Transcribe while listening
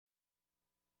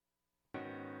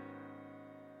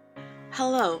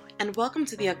Hello, and welcome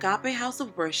to the Agape House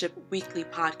of Worship weekly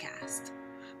podcast.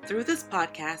 Through this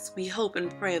podcast, we hope and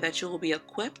pray that you will be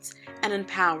equipped and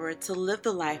empowered to live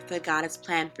the life that God has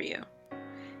planned for you.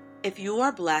 If you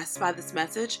are blessed by this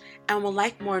message and would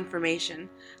like more information,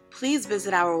 please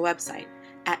visit our website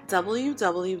at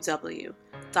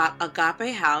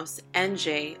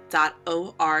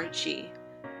www.agapehousenj.org.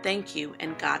 Thank you,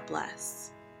 and God bless.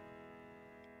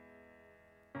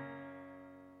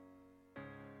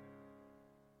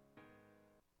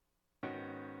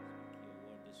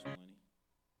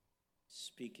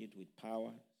 Speak it with power,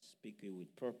 speak it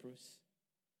with purpose,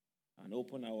 and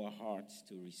open our hearts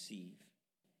to receive.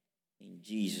 In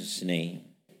Jesus' name,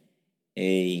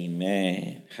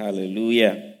 amen.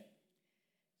 Hallelujah.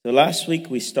 So last week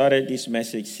we started this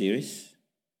message series,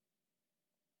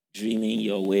 Dreaming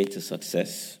Your Way to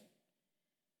Success.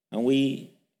 And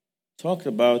we talked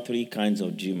about three kinds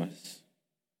of dreamers.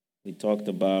 We talked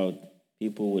about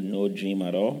people with no dream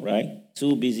at all, right?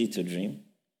 Too busy to dream.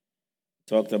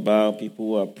 Talked about people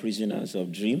who are prisoners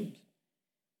of dreams.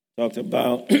 Talked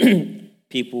about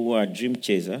people who are dream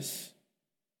chasers.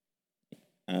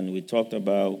 And we talked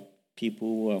about people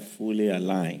who are fully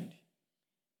aligned.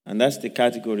 And that's the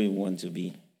category we want to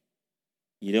be.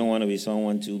 You don't want to be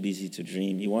someone too busy to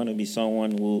dream. You want to be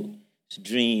someone whose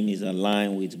dream is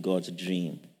aligned with God's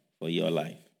dream for your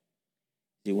life.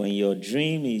 See, when your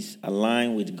dream is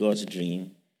aligned with God's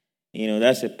dream,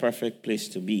 that's a perfect place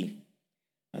to be.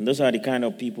 And those are the kind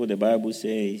of people the Bible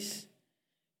says,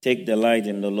 take delight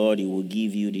in the Lord, He will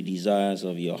give you the desires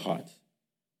of your heart.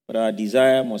 But our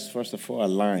desire must first of all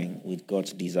align with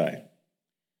God's desire.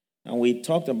 And we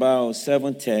talked about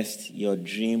 7 tests your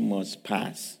dream must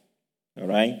pass, all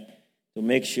right, to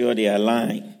make sure they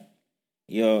align.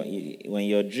 When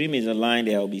your dream is aligned,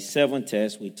 there will be 7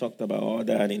 tests. We talked about all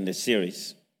that in the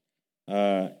series.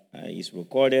 It's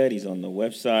recorded, it's on the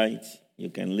website. You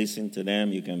can listen to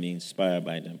them. You can be inspired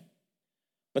by them.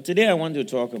 But today I want to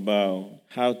talk about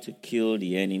how to kill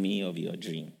the enemy of your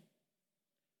dream.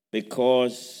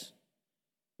 Because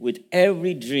with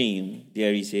every dream,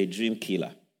 there is a dream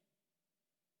killer.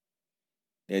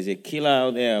 There's a killer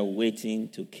out there waiting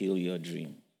to kill your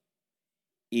dream.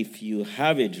 If you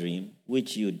have a dream,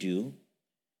 which you do,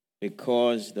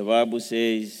 because the Bible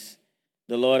says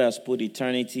the Lord has put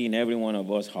eternity in every one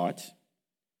of us hearts.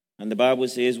 And the Bible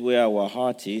says where our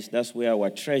heart is, that's where our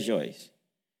treasure is.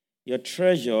 Your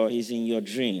treasure is in your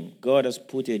dream. God has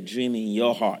put a dream in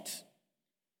your heart.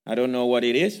 I don't know what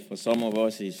it is. For some of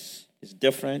us, it's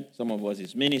different. Some of us,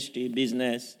 it's ministry,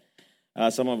 business.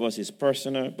 Some of us, it's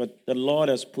personal. But the Lord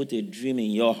has put a dream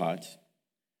in your heart.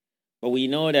 But we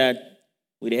know that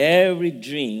with every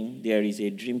dream, there is a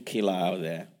dream killer out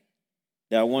there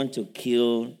that want to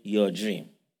kill your dream.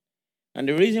 And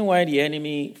the reason why the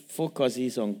enemy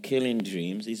focuses on killing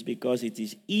dreams is because it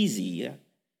is easier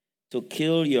to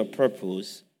kill your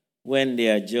purpose when they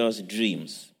are just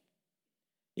dreams.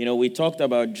 We talked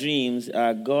about dreams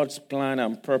are God's plan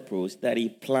and purpose that He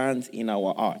plants in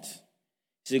our heart.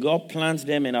 So God plants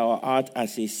them in our heart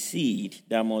as a seed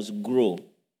that must grow.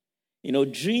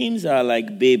 Dreams are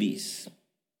like babies,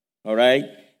 all right,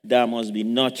 that must be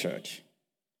nurtured.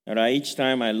 All right, each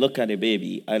time I look at a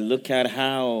baby, I look at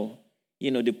how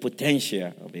the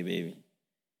potential of a baby.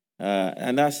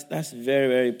 And that's very,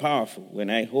 very powerful.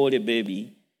 When I hold a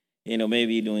baby,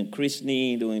 maybe doing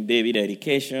christening, doing baby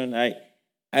dedication, I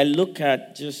look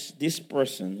at just this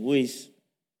person who is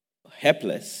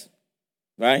helpless,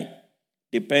 right?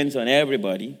 Depends on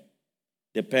everybody,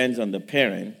 depends on the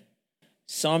parent.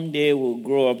 Someday will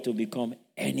grow up to become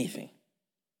anything.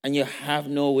 And you have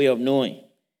no way of knowing.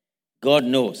 God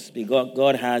knows, because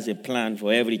God has a plan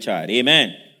for every child.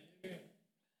 Amen.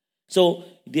 So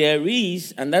there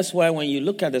is, and that's why when you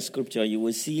look at the scripture, you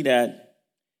will see that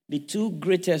the 2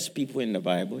 greatest people in the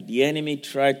Bible, the enemy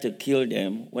tried to kill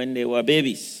them when they were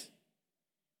babies.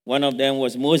 One of them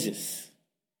was Moses,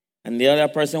 and the other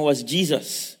person was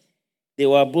Jesus. They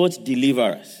were both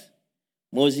deliverers.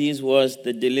 Moses was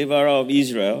the deliverer of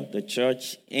Israel, the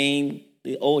church in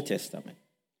the Old Testament.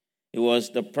 He was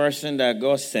the person that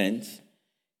God sent.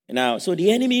 Now, so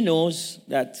the enemy knows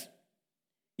that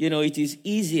it is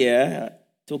easier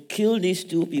to kill these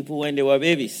 2 people when they were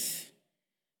babies.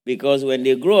 Because when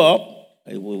they grow up,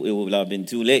 it will have been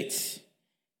too late.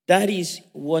 That is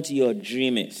what your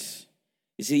dream is.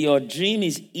 You see, your dream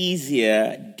is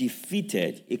easier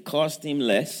defeated. It costs him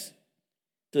less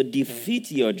to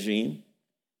defeat your dream,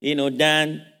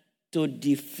 than to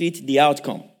defeat the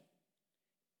outcome.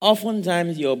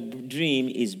 Oftentimes, your dream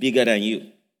is bigger than you.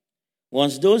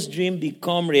 Once those dreams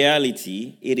become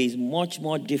reality, it is much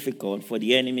more difficult for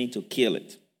the enemy to kill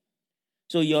it.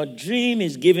 So your dream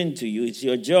is given to you. It's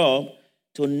your job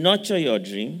to nurture your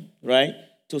dream, right?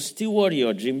 To steward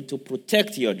your dream, to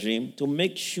protect your dream, to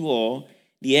make sure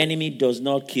the enemy does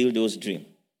not kill those dreams.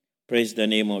 Praise the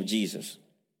name of Jesus.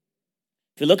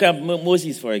 If you look at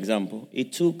Moses, for example,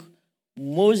 it took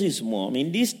Moses' mom.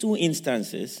 In these two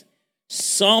instances,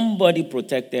 somebody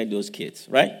protected those kids,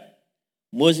 right?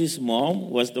 Moses' mom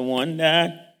was the one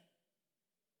that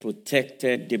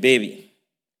protected the baby.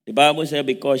 The Bible said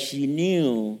because she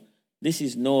knew this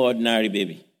is no ordinary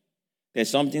baby.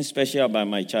 There's something special about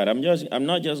my child. I'm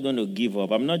not just going to give up.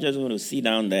 I'm not just going to sit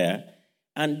down there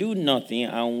and do nothing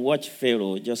and watch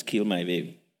Pharaoh just kill my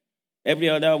baby. Every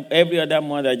other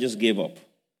mother just gave up.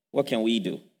 What can we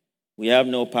do? We have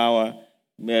no power.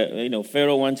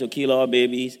 Pharaoh wants to kill all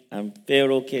babies, and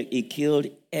Pharaoh he killed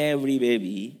every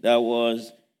baby that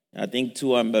was, I think,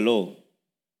 2 and below.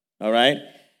 All right?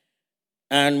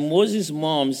 And Moses'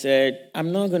 mom said,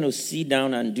 I'm not going to sit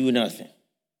down and do nothing.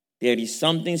 There is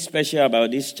something special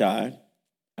about this child.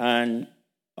 And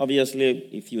obviously,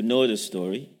 if you know the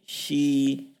story,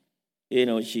 she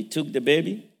took the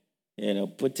baby,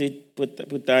 put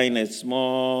her in a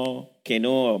small canoe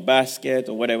or basket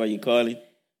or whatever you call it,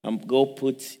 and go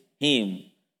put him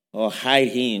or hide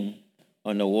him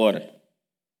on the water,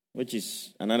 which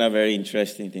is another very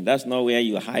interesting thing. That's not where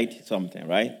you hide something,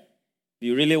 right? If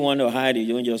you really want to hide it,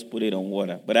 you don't just put it on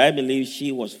water. But I believe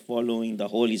she was following the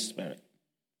Holy Spirit,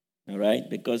 all right?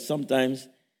 Because sometimes,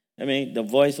 the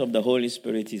voice of the Holy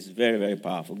Spirit is very, very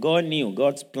powerful. God knew.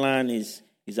 God's plan is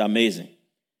amazing.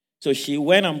 So she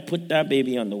went and put that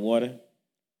baby on the water,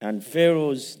 and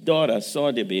Pharaoh's daughter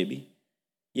saw the baby,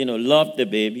 loved the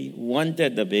baby,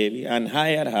 wanted the baby, and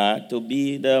hired her to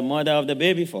be the mother of the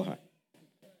baby for her.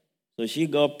 So she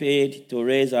got paid to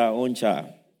raise her own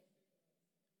child.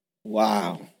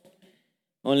 Wow.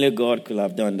 Only God could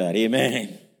have done that.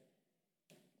 Amen.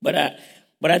 But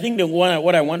I think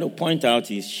what I want to point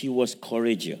out is she was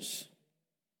courageous.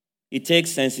 It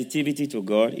takes sensitivity to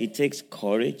God. It takes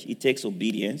courage. It takes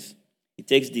obedience. It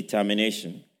takes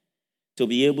determination to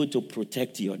be able to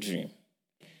protect your dream.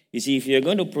 You see, if you're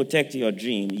going to protect your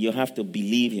dream, you have to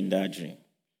believe in that dream.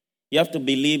 You have to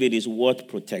believe it is worth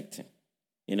protecting.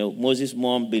 Moses'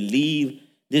 mom believed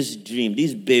this dream,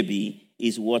 this baby,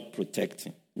 is worth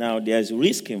protecting. Now, there's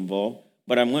risk involved,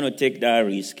 but I'm going to take that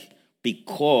risk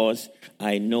because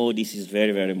I know this is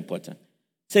very, very important.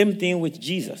 Same thing with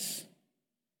Jesus.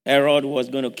 Herod was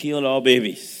going to kill all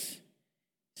babies.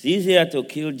 It's easier to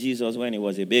kill Jesus when he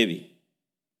was a baby.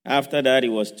 After that, it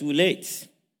was too late.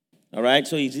 All right?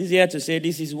 So it's easier to say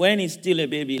this is when he's still a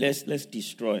baby, let's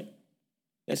destroy.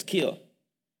 Let's kill.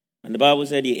 And the Bible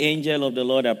said the angel of the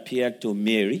Lord appeared to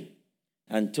Mary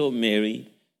and told Mary,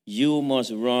 you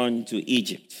must run to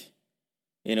Egypt.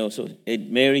 So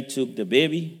Mary took the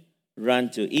baby, ran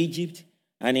to Egypt,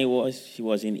 and she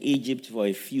was in Egypt for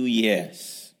a few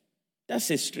years.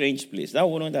 That's a strange place. That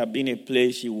wouldn't have been a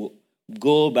place she would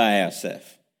go by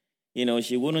herself.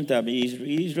 She wouldn't have been.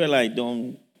 Israelites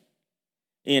don't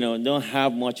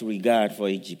have much regard for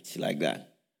Egypt like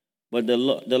that. But the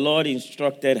Lord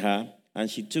instructed her, and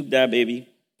she took that baby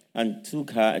and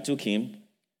took him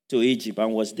to Egypt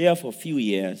and was there for a few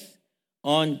years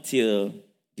until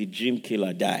the dream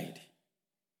killer died.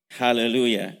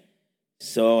 Hallelujah.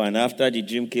 So, and after the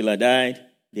dream killer died,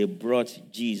 they brought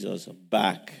Jesus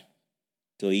back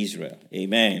to Israel.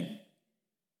 Amen.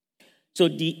 So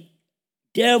the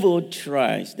devil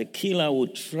the killer will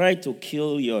try to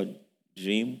kill your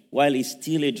dream while it's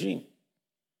still a dream.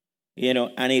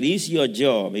 And it is your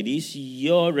job, it is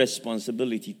your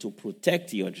responsibility to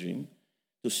protect your dream,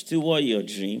 to steward your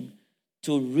dream,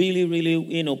 to really,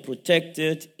 really, protect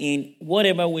it in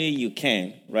whatever way you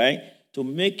can, right? To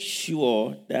make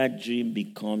sure that dream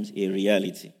becomes a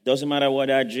reality. Doesn't matter what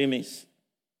that dream is.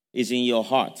 It's in your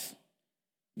heart.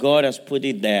 God has put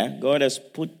it there. God has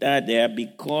put that there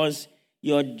because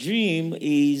your dream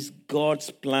is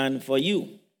God's plan for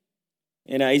you.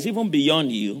 And it's even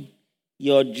beyond you.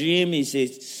 Your dream is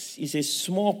a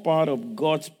small part of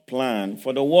God's plan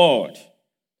for the world.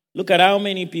 Look at how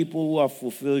many people who have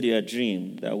fulfilled their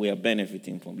dream that we are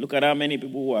benefiting from. Look at how many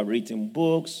people who have written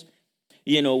books,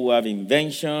 who have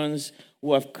inventions,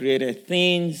 who have created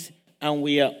things, and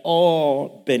we are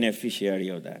all beneficiary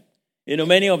of that.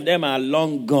 Many of them are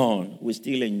long gone. We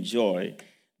still enjoy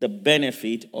the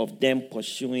benefit of them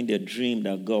pursuing the dream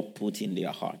that God put in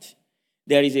their heart.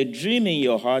 There is a dream in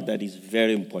your heart that is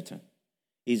very important.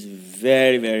 It's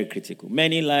very, very critical.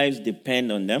 Many lives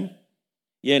depend on them.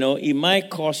 It might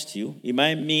cost you. It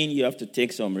might mean you have to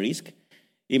take some risk.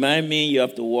 It might mean you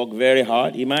have to work very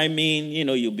hard. It might mean,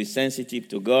 you'll be sensitive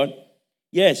to God.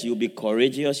 Yes, you'll be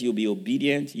courageous, you'll be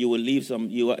obedient, you will leave some,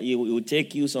 it will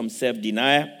take you some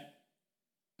self-denial.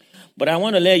 But I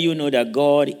want to let you know that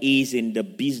God is in the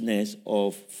business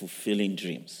of fulfilling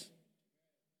dreams.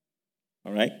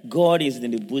 All right? God is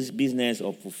in the business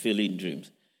of fulfilling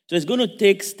dreams. So it's going to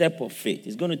take step of faith.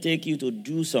 It's going to take you to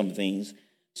do some things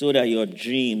so that your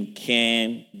dream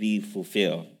can be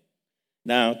fulfilled.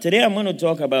 Now, today I'm going to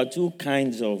talk about two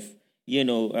kinds of,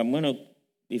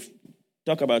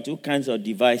 talk about two kinds of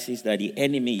devices that the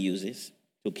enemy uses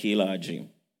to kill our dream.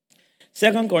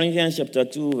 2 Corinthians chapter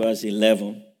 2, verse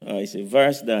 11 is a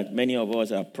verse that many of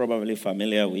us are probably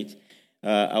familiar with.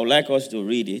 I would like us to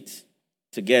read it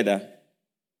together.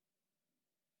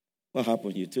 What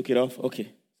happened? You took it off?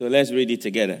 Okay. So let's read it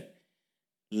together.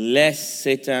 Lest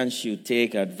Satan should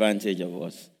take advantage of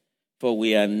us, for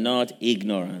we are not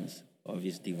ignorant of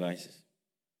his devices.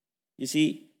 You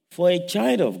see, for a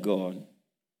child of God,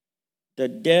 the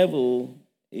devil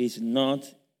is not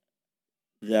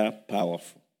that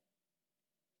powerful.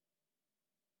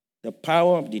 The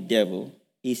power of the devil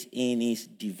is in his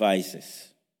devices,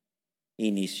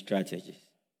 in his strategies.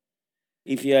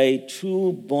 If you are a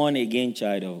true born-again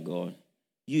child of God,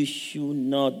 you should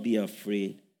not be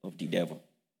afraid of the devil.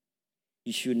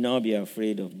 You should not be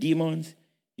afraid of demons.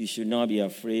 You should not be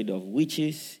afraid of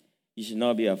witches. You should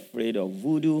not be afraid of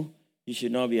voodoo. You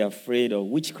should not be afraid of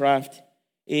witchcraft.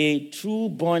 A true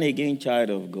born-again child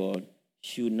of God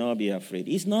should not be afraid.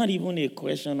 It's not even a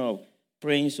question of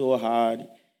praying so hard.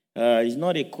 It's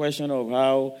not a question of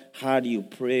how hard you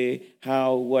pray,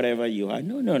 how whatever you are.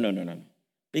 No.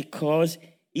 Because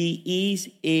he is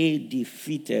a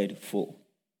defeated foe.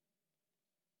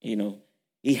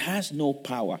 He has no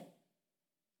power.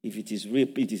 If it is real,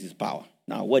 it is his power.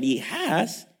 Now, what he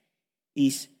has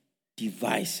is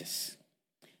devices,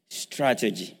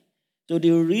 strategy. So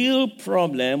the real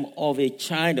problem of a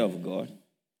child of God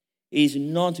is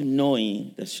not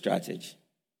knowing the strategy,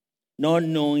 not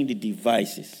knowing the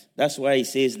devices. That's why he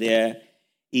says there,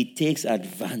 it takes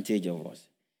advantage of us.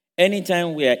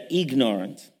 Anytime we are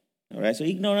ignorant, all right, so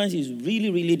ignorance is really,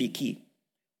 really the key.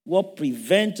 What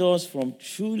prevents us from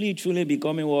truly, truly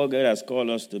becoming what God has called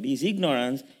us to be is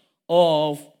ignorance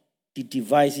of the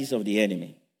devices of the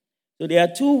enemy. So there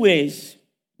are two ways,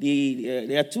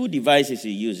 there are two devices he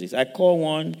uses. I call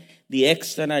one the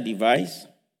external device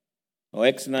or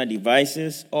external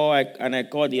devices, and I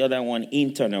call the other one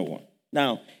internal one.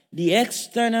 Now, the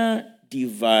external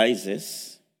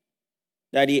devices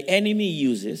that the enemy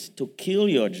uses to kill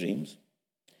your dreams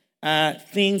are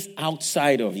things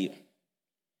outside of you.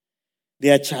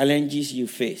 There are challenges you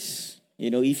face.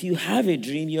 If you have a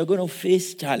dream, you're going to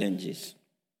face challenges.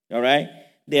 All right?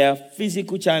 There are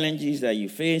physical challenges that you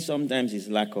face. Sometimes it's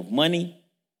lack of money.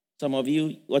 Some of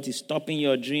you, what is stopping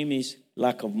your dream is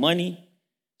lack of money.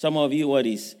 Some of you, what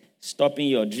is stopping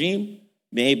your dream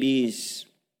maybe is,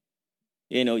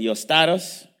 your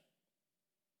status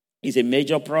is a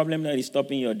major problem that is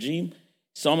stopping your dream.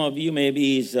 Some of you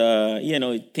maybe is,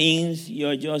 things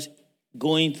you're just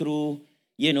going through,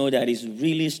 that is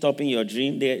really stopping your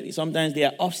dream. Sometimes there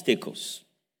are obstacles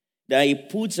that he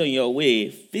puts on your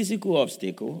way, physical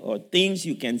obstacle or things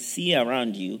you can see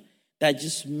around you that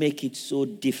just make it so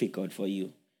difficult for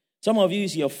you. Some of you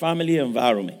is your family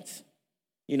environment.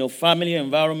 Family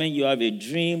environment, you have a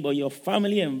dream, but your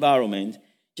family environment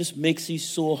just makes it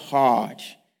so hard,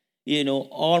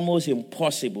 almost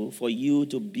impossible for you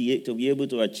to be able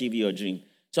to achieve your dream.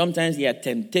 Sometimes there are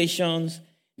temptations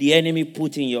the enemy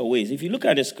put in your ways. If you look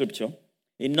at the scripture,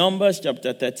 in Numbers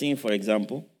chapter 13, for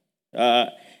example,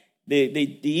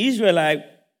 the Israelites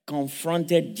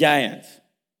confronted giants.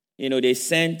 They were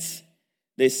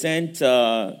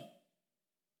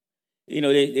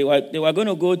going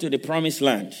to go to the promised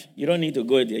land. You don't need to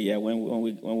go there yet. When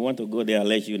we want to go there, I'll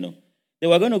let you know. They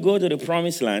were going to go to the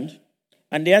promised land,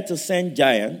 and they had to send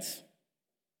giants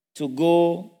to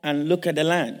go and look at the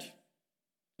land.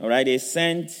 All right, they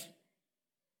sent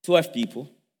 12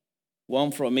 people,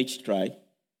 one from each tribe.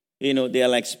 They are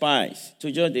like spies.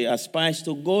 They are spies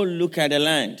to go look at the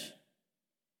land.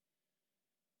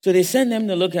 So they sent them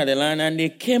to look at the land, and they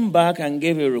came back and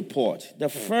gave a report. The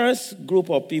first group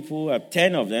of people,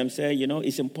 10 of them, said,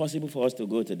 it's impossible for us to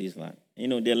go to this land.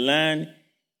 The land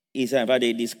is, in fact,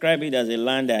 they describe it as a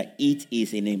land that it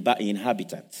is in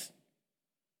inhabitants.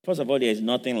 First of all, there is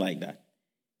nothing like that.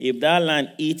 If that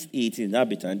land eats its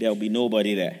inhabitants, there will be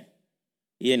nobody there.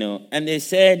 And they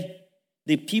said,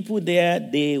 the people there,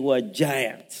 they were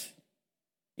giants.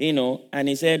 And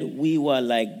he said, we were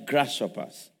like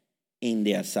grasshoppers in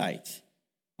their sight.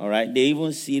 All right? They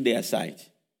even see their sight.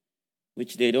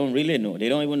 which they don't really know. They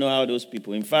don't even know how those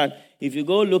people. In fact, if you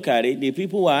go look at it, the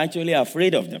people were actually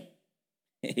afraid of them.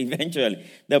 Eventually,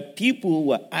 the people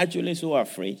were actually so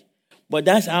afraid. But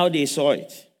that's how they saw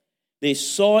it. They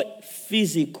saw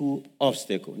physical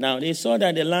obstacle. Now, they saw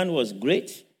that the land was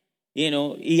great,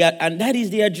 and that is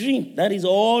their dream. That is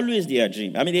always their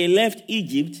dream. I mean, they left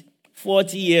Egypt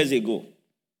 40 years ago.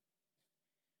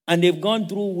 And they've gone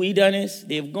through wilderness.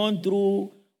 They've gone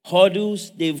through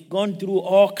hurdles. They've gone through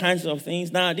all kinds of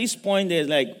things. Now, at this point,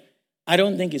 I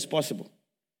don't think it's possible.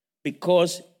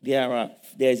 Because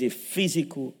there's a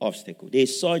physical obstacle. They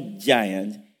saw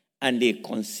giants and they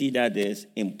considered this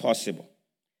impossible.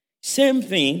 Same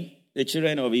thing, the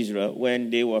children of Israel,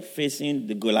 when they were facing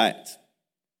the Goliath.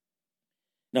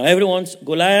 Now,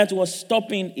 Goliath was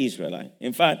stopping Israel.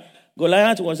 In fact,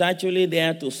 Goliath was actually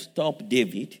there to stop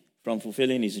David from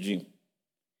fulfilling his dream.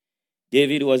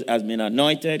 David has been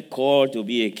anointed, called to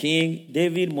be a king.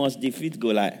 David must defeat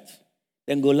Goliath.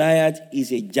 Then Goliath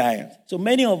is a giant. So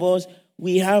many of us,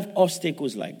 we have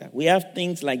obstacles like that. We have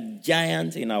things like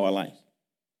giants in our life.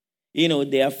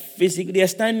 They are physical. They are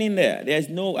standing there.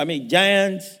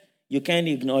 Giants, you can't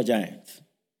ignore giants.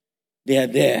 They are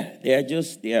there.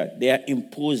 They are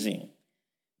imposing.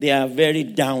 They are very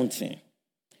daunting.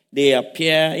 They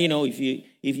appear,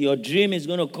 if your dream is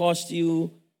going to cost you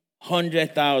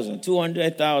 100,000,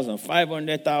 200,000,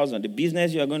 500,000, the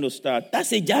business you are going to start,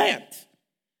 that's a giant.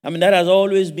 That has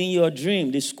always been your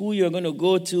dream. The school you're going to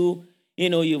go to,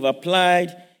 you've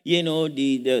applied,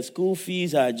 the school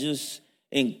fees are just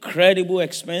incredible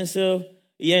expensive.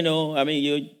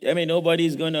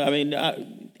 Nobody's going to,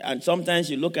 and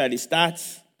sometimes you look at the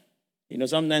stats.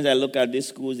 Sometimes I look at these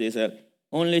schools, they say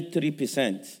only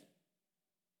 3%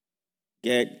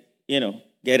 get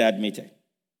admitted.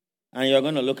 And you're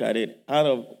going to look at it, out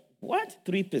of what?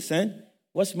 3%?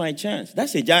 What's my chance?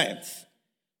 That's a giant.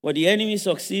 What the enemy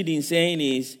succeeds in saying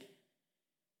is,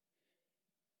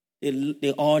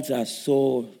 the odds are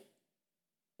so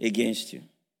against you.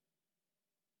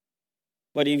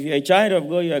 But if you're a child of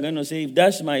God, you are going to say, if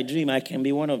that's my dream, I can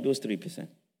be one of those 3%.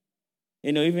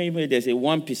 Even if there's a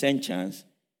 1% chance,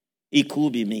 it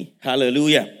could be me.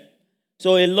 Hallelujah.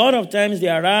 So a lot of times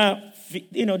there are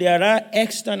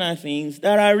external things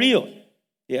that are real.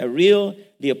 They are real.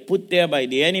 They are put there by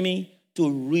the enemy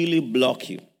to really block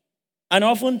you. And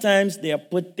oftentimes they are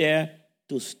put there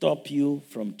to stop you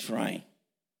from trying,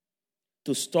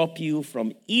 to stop you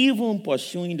from even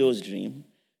pursuing those dreams,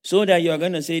 so that you're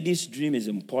going to say, this dream is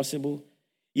impossible.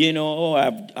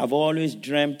 I've always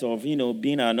dreamt of,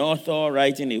 being an author,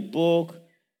 writing a book.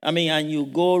 And you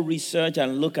go research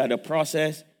and look at the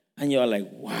process, and you're like,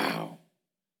 wow,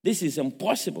 this is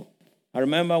impossible. I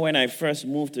remember when I first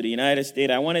moved to the United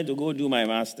States, I wanted to go do my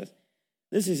master's.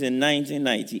 This is in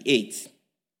 1998.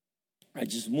 I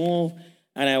just moved,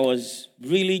 and I was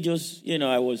really just,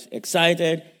 I was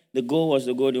excited. The goal was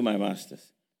to go do my master's.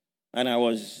 And I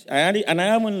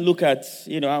haven't looked at,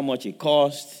 how much it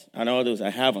cost and all those. I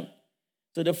haven't.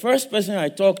 So the first person I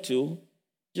talked to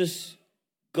just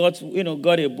got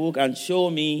a book and showed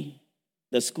me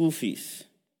the school fees.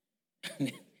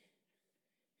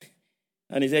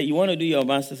 And he said, you want to do your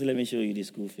master's? Let me show you the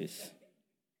school fees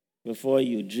before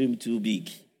you dream too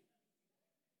big.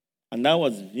 And that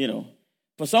was,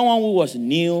 for someone who was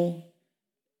new,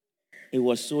 it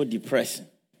was so depressing.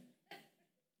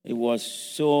 It was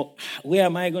so, where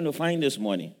am I going to find this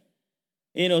money?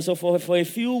 So for a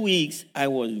few weeks, I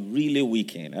was really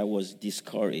weakened. I was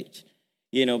discouraged,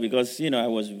 because, I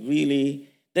was really,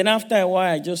 then after a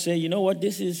while, I just said,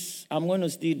 I'm going to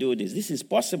still do this. This is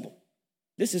possible.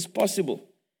 This is possible.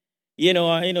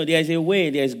 There's a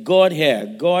way, there's God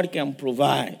here. God can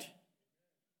provide.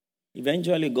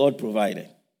 Eventually, God provided.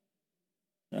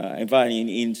 In fact,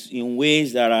 in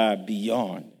ways that are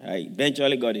beyond. I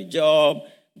eventually got a job.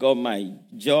 Got my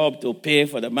job to pay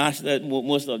for the most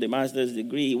of the master's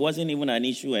degree. It wasn't even an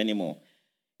issue anymore.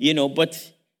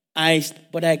 But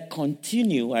I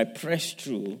continue, I press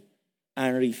through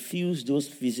and refuse those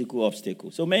physical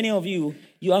obstacles. So many of you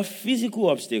have physical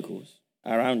obstacles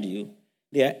around you.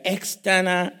 They are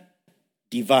external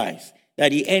devices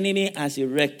that the enemy has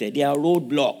erected. They are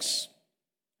roadblocks.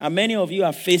 And many of you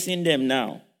are facing them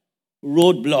now.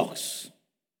 Roadblocks.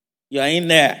 You are in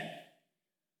there.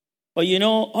 But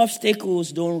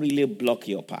obstacles don't really block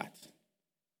your path.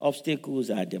 Obstacles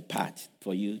are the path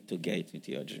for you to get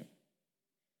into your dream.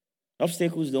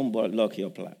 Obstacles don't block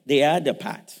your path. They are the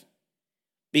path.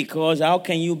 Because how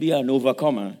can you be an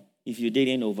overcomer if you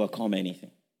didn't overcome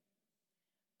anything?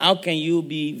 How can you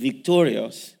be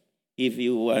victorious if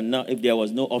there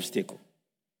was no obstacle?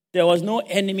 There was no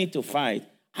enemy to fight.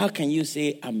 How can you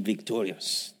say, I'm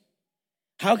victorious?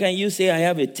 How can you say I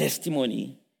have a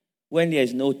testimony when there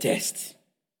is no test?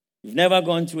 You've never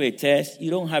gone through a test,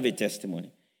 you don't have a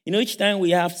testimony. Each time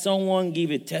we have someone give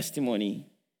a testimony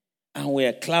and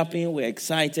we're clapping, we're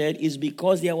excited, it's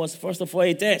because there was, first of all,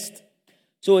 a test.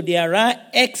 So there are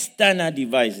external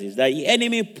devices that the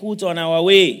enemy put on our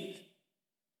way.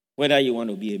 Whether you want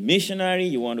to be a missionary,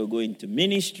 you want to go into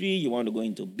ministry, you want to go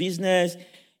into business,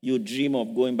 you dream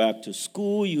of going back to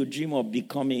school, you dream of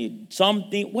becoming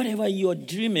something, whatever your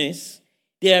dream is,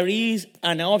 there is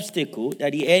an obstacle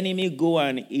that the enemy go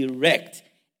and erect,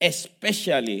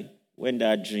 especially when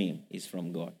that dream is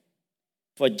from God.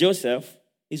 For Joseph,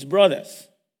 his brothers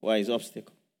were his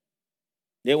obstacle.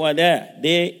 They were there.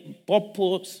 They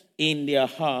purpose in their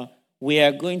heart, we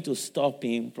are going to stop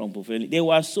him from fulfilling. They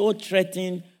were so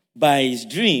threatened by his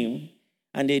dream,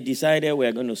 and they decided we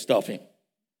are going to stop him.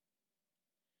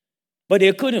 But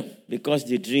they couldn't because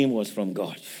the dream was from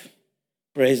God.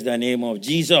 Praise the name of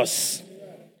Jesus.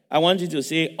 I want you to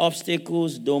say,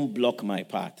 obstacles don't block my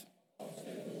path.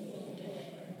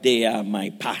 They are my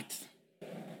path.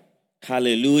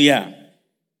 Hallelujah.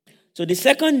 So the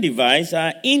second device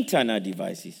are internal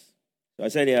devices. So I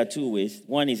said there are two ways.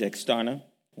 One is external,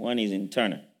 one is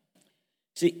internal.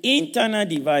 See, internal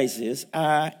devices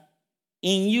are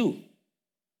in you.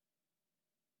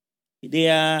 They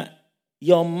are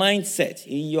your mindset,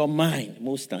 in your mind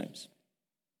most times.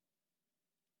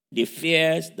 The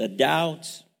fears, the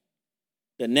doubts,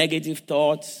 the negative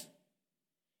thoughts,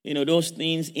 those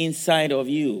things inside of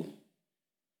you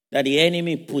that the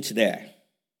enemy puts there.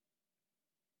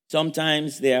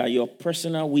 Sometimes they are your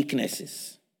personal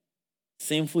weaknesses,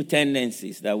 sinful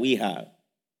tendencies that we have,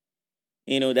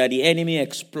 that the enemy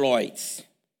exploits.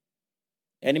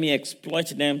 Enemy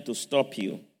exploits them to stop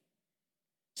you.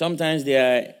 Sometimes they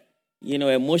are,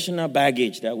 emotional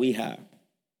baggage that we have.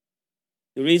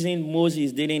 The reason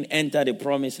Moses didn't enter the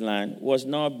promised land was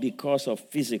not because of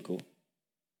physical.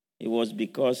 It was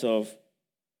because of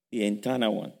the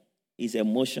internal one. His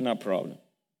emotional problem,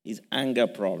 his anger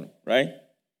problem, right?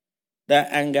 That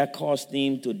anger caused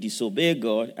him to disobey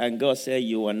God, and God said,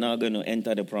 you are not going to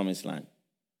enter the promised land.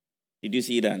 Did you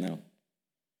see that now?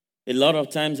 A lot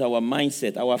of times our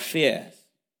mindset, our fears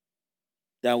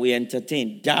that we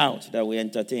entertain, doubt that we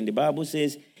entertain. The Bible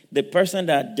says the person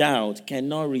that doubts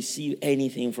cannot receive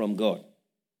anything from God.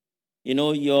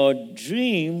 Your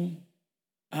dream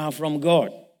are from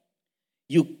God.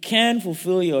 You can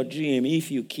fulfill your dream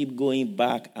if you keep going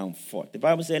back and forth. The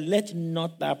Bible says, let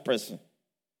not that person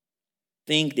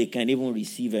think they can even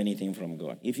receive anything from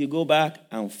God. If you go back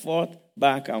and forth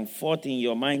in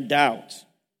your mind, doubt,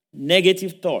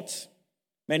 negative thoughts.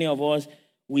 Many of us,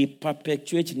 we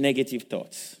perpetuate negative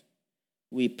thoughts.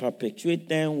 We perpetuate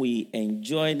them, we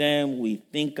enjoy them, we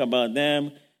think about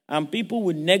them. And people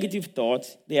with negative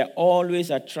thoughts, they are always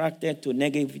attracted to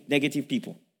negative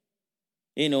people.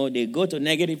 They go to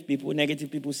negative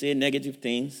people say negative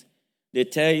things. They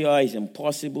tell you how it's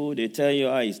impossible, they tell you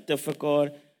how it's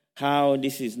difficult, how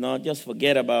this is not, just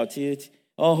forget about it.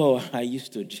 Oh, I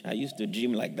used to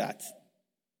dream like that.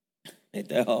 They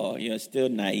tell, oh, you're still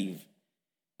naive.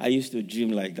 I used to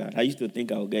dream like that. I used to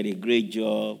think I would get a great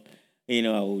job. I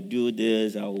will do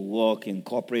this. I will work in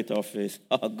corporate office.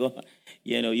 Oh, God.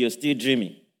 You're still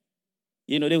dreaming.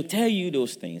 They'll tell you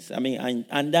those things.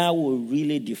 And that will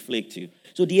really deflect you.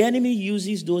 So the enemy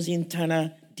uses those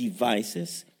internal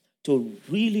devices to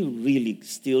really, really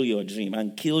steal your dream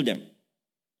and kill them.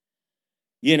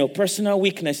 Personal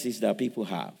weaknesses that people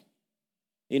have.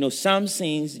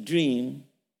 Samson's dream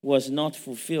was not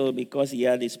fulfilled because he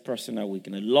had this personal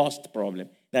weakness, lost problem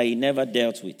that he never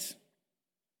dealt with.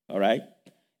 All right?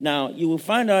 Now, you will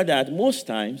find out that most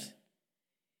times,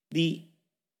 the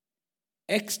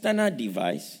external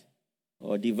device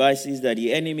or devices that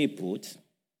the enemy puts,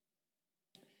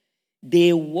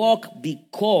 they work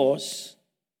because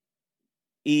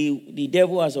the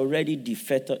devil has already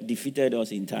defeated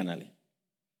us internally.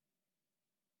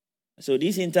 So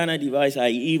these internal devices are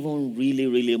even really,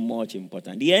 really much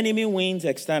important. The enemy wins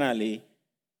externally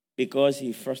because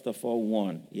he first of all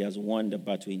won. He has won the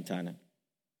battle internally.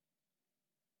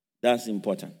 That's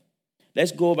important.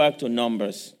 Let's go back to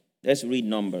Numbers. Let's read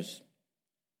Numbers.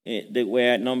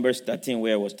 Where Numbers 13,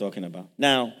 where I was talking about.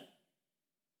 Now,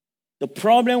 the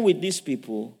problem with these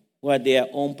people were their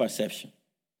own perception.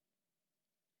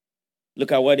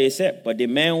 Look at what they said. But the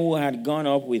men who had gone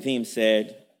up with him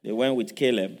said, they went with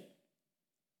Caleb,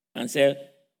 and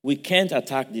said, we can't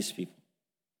attack these people.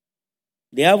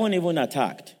 They haven't even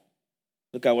attacked.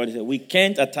 Look at what he said. We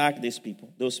can't attack those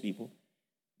people.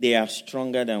 They are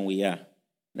stronger than we are.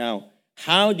 Now,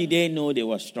 how did they know they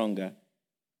were stronger?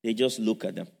 They just look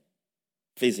at them.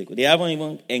 physical. They haven't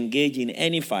even engaged in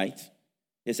any fight.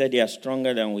 They said they are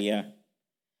stronger than we are.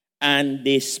 And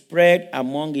they spread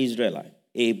among Israelites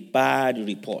a bad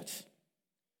report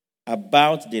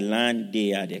about the land they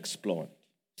had explored.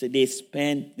 So they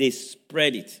spread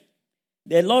it.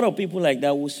 There are a lot of people like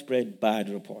that who spread bad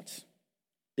reports.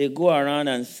 They go around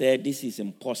and say, this is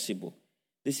impossible.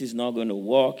 This is not going to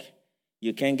work.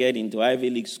 You can't get into Ivy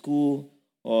League school,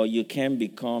 or you can't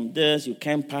become this. You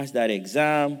can't pass that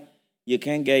exam. You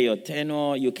can't get your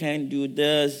tenure. You can't do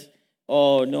this.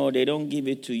 Oh, no, they don't give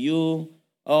it to you.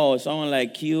 Oh, someone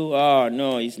like you. Oh,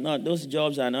 no, it's not. Those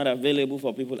jobs are not available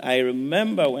for people. I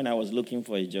remember when I was looking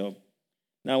for a job.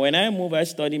 Now, when I moved, I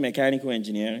studied mechanical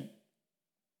engineering.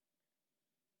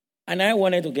 And I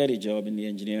wanted to get a job in the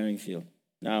engineering field.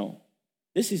 Now,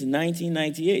 this is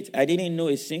 1998. I didn't know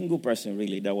a single person,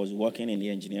 really, that was working in the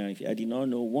engineering field. I did not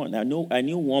know one. I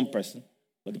knew one person,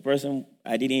 but the person,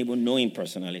 I didn't even know him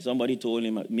personally. Somebody told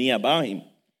me about him.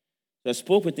 So I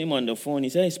spoke with him on the phone. He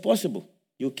said, it's possible.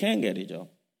 You can get a job.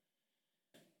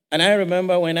 And I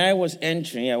remember when I was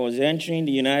entering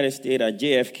the United States at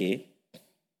JFK.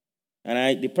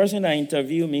 And the person that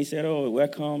interviewed me said, oh,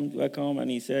 welcome. And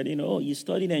he said, you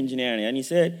studied engineering. And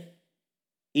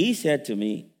he said to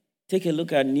me, take a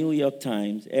look at New York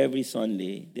Times every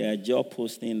Sunday. There are job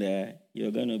posting there.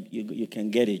 You can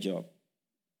get a job.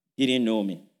 He didn't know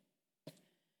me.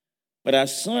 But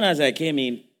as soon as I came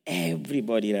in,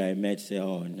 everybody that I met said,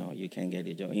 oh, no, you can't get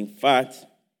a job. In fact,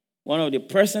 one of the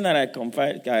person that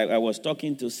I was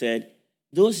talking to said,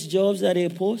 those jobs that they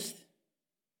post,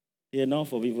 they're not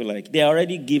for people they're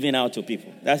already giving out to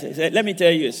people. That's it. Said, let me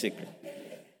tell you a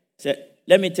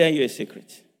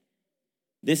secret.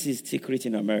 This is secret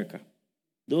in America.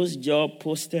 Those jobs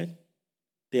posted,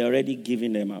 they're already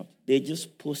giving them out. They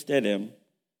just posted them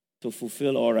to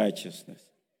fulfill all righteousness.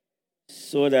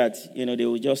 So that, they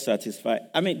will just satisfy.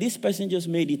 This person just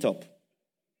made it up.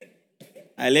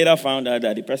 I later found out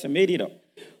that the person made it up.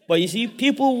 But you see,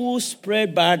 people who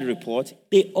spread bad reports,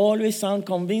 they always sound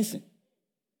convincing.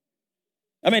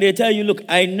 They tell you, look,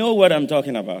 I know what I'm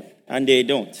talking about. And they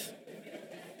don't.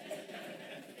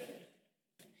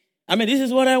 This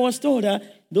is what I was told.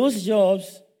 Those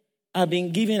jobs are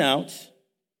being given out.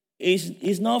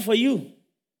 It's not for you.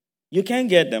 You can't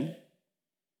get them.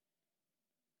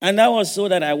 And that was so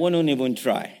that I wouldn't even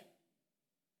try.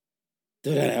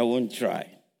 So that I won't try.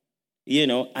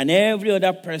 And every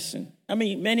other person.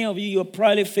 Many of you, you're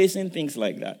probably facing things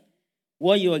like that.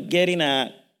 What you're getting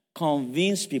at,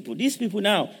 convince people. These people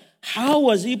now, how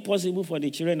was it possible for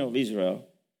the children of Israel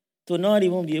to not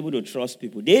even be able to trust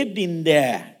people? They've been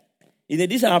there.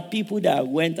 These are people that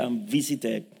went and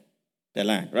visited the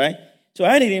land, right? So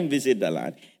I didn't visit the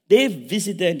land. They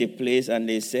visited the place and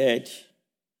they said,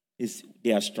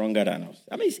 they are stronger than us.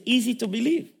 It's easy to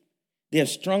believe. They are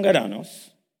stronger than us.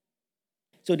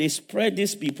 So they spread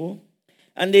these people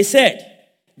and they said,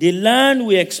 the land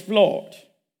we explored,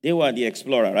 they were the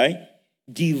explorer, right?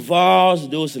 Devours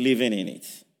those living in it.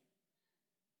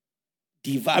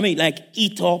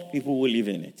 Eat up people who live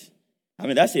in it.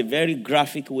 That's a very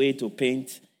graphic way to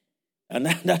paint. And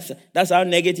that's how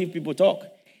negative people talk.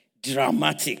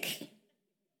 Dramatic.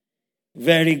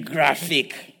 Very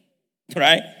graphic.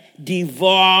 Right?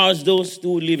 Devours those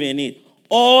who live in it.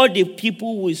 All the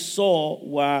people we saw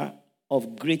were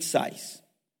of great size.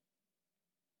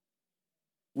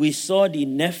 We saw the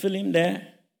Nephilim there.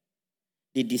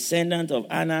 The descendants of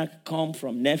Anak come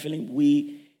from Nephilim.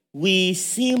 We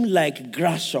seem like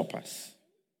grasshoppers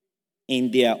in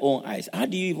their own eyes. How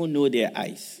do you even know their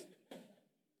eyes?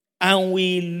 And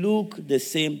we look the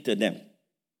same to them.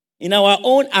 In our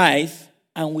own eyes,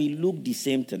 and we look the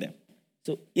same to them.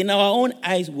 So in our own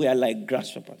eyes, we are like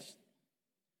grasshoppers.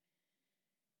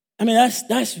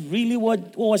 That's really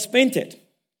what was painted.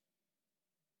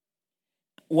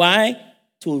 Why?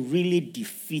 To really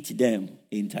defeat them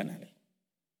internally.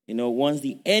 Once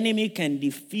the enemy can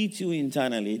defeat you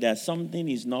internally, that something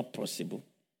is not possible.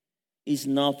 It's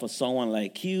not for someone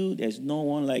like you. There's no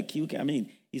one like you.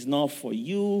 It's not for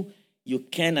you. You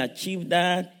can't achieve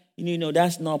that.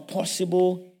 That's not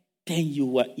possible. Then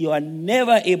you are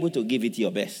never able to give it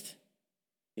your best.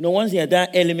 Once you have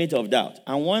that element of doubt.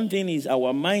 And one thing is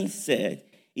our mindset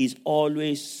is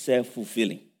always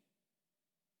self-fulfilling.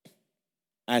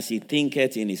 As he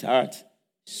thinketh in his heart,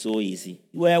 so easy.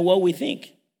 Well, what we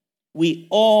think. We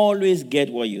always get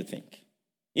what you think.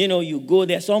 You go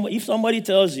there. If somebody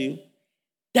tells you,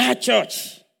 that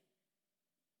church,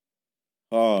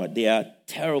 they are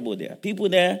terrible there. People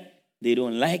there, they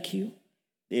don't like you.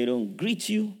 They don't greet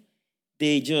you.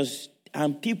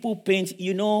 And people paint,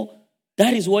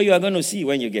 that is what you are going to see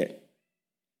when you get.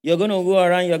 You're going to go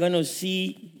around, you're going to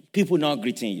see people not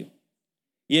greeting you.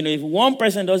 You know, if one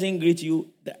person doesn't greet you,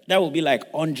 that would be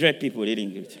like 100 people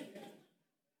didn't greet you.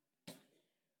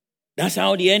 That's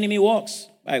how the enemy works,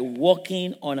 by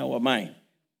working on our mind.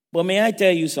 But may I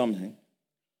tell you something?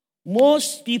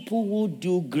 Most people who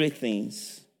do great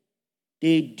things,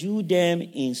 they do them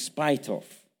in spite of.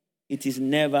 It is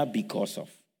never because of.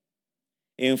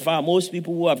 In fact, most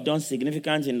people who have done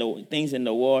significant things in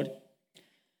the world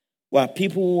were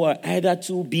people who are either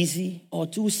too busy or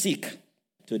too sick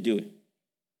to do it.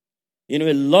 You know,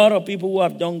 a lot of people who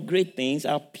have done great things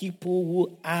are people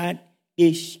who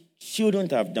they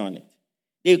shouldn't have done it.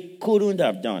 They couldn't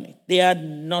have done it. They had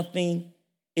nothing,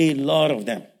 a lot of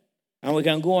them. And we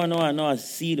can go on and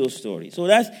see those stories. So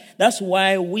that's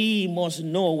why we must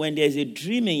know when there's a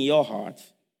dream in your heart,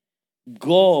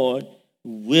 God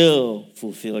will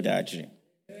fulfill that dream.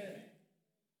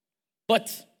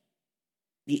 But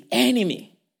the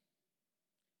enemy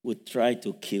would try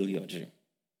to kill your dream.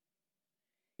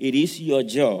 It is your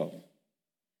job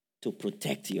to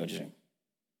protect your dream.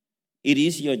 It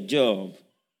is your job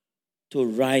to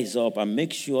rise up and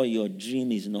make sure your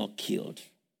dream is not killed.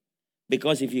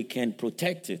 Because if you can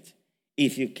protect it,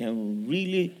 if you can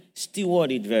really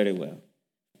steward it very well,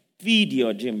 feed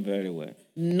your dream very well,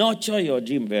 nurture your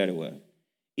dream very well,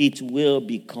 it will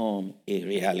become a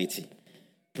reality.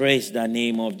 Praise the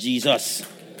name of Jesus.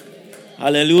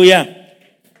 Hallelujah.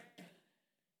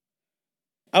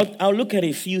 I'll look at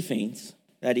a few things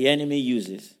that the enemy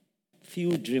uses,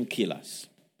 few dream killers.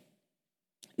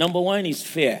 Number one is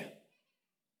fear.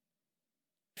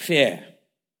 Fear.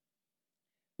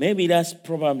 Maybe that's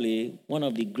probably one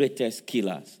of the greatest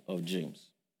killers of dreams.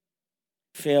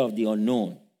 Fear of the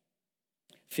unknown.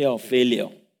 Fear of failure.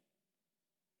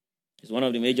 It's one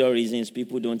of the major reasons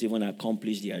people don't even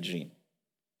accomplish their dream.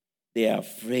 They are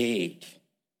afraid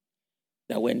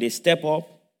that when they step up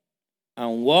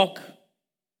and walk,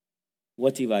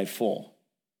 what if I fall?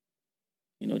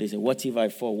 You know, they say, what if I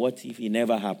fall? What if it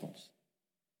never happens?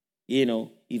 You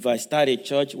know, if I start a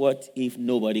church, what if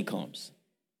nobody comes?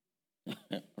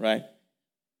 Right?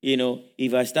 You know,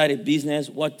 if I start a business,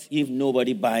 what if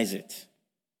nobody buys it?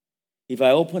 If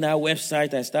I open that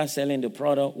website and start selling the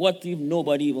product, what if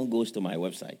nobody even goes to my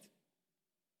website?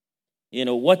 You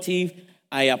know, what if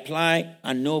I apply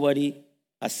and nobody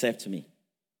accepts me?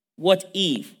 What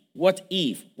if? What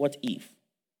if? What if?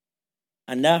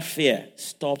 And that fear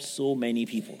stops so many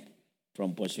people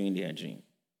from pursuing their dream.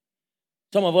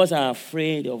 Some of us are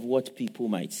afraid of what people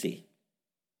might say.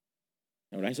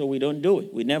 All right, so we don't do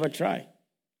it. We never try.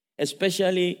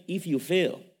 Especially if you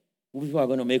fail. People are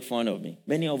going to make fun of me.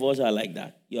 Many of us are like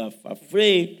that. You are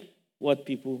afraid what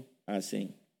people are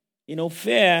saying. You know,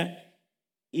 fear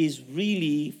is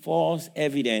really false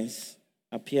evidence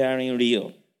appearing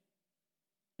real.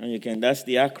 And that's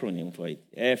the acronym for it.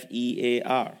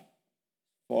 FEAR.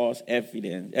 False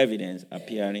evidence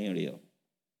appearing real.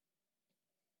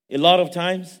 A lot of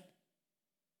times,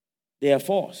 they are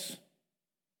false.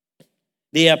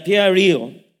 They appear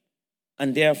real,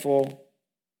 and therefore,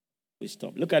 we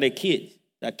stop. Look at a kid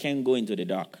that can't go into the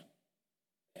dark.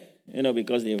 You know,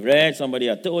 because they've read, somebody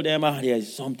had told them,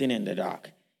 there's something in the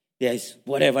dark. There's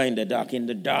whatever in the dark. In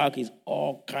the dark is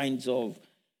all kinds of,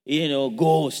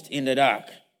 ghosts in the dark.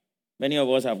 Many of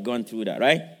us have gone through that,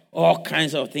 right? All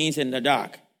kinds of things in the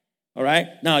dark. All right?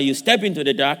 Now, you step into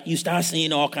the dark, you start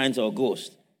seeing all kinds of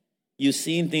ghosts. You're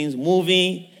seeing things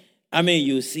moving.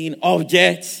 You're seeing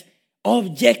objects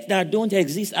that don't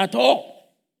exist at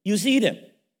all. You see them.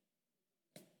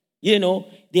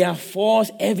 They are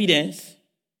false evidence.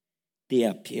 They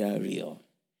appear real.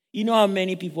 You know how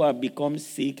many people have become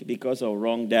sick because of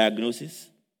wrong diagnosis?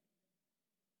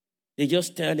 They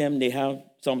just tell them they have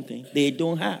something they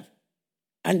don't have.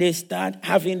 And they start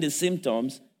having the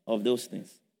symptoms of those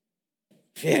things.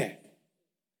 Fear.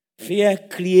 Fear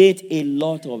creates a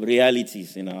lot of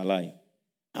realities in our life.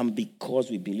 And because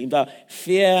we believe that,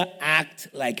 fear acts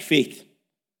like faith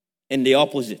in the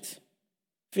opposite.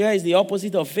 Fear is the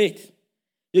opposite of faith.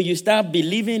 So you start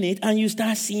believing it and you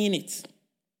start seeing it.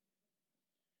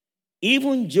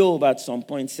 Even Job at some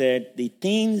point said, the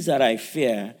things that I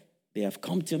fear, they have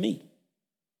come to me.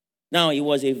 Now, he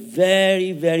was a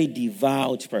very, very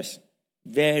devout person,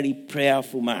 very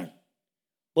prayerful man.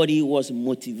 But he was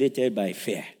motivated by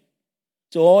fear.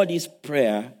 So all this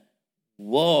prayer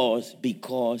was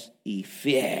because he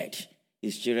feared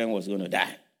his children was going to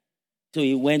die. So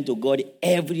he went to God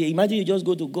every day. Imagine you just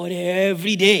go to God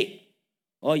every day.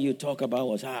 All you talk about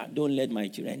was, don't let my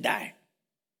children die.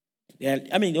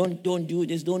 Don't do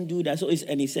this, don't do that. So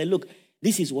and he said, look,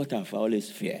 this is what I've always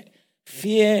feared.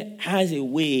 Fear has a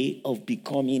way of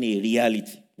becoming a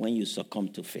reality when you succumb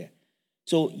to fear.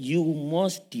 So you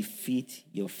must defeat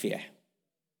your fear.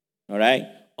 All right?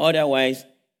 Otherwise,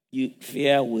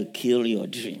 fear will kill your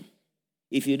dream.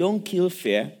 If you don't kill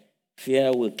fear,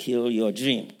 fear will kill your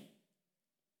dream.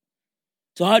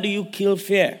 So how do you kill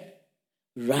fear?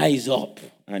 Rise up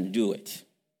and do it.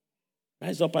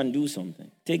 Rise up and do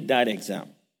something. Take that exam.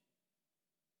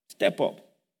 Step up.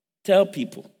 Tell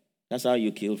people. That's how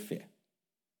you kill fear.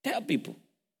 Tell people.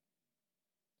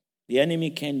 The enemy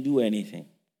can't do anything.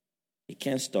 He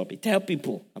can't stop it. Tell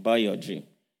people about your dream.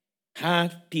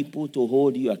 Have people to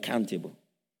hold you accountable.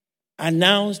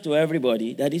 Announce to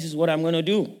everybody that this is what I'm going to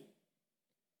do.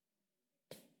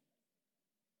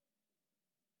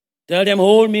 Tell them,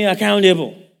 hold me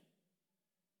accountable.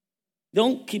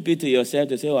 Don't keep it to yourself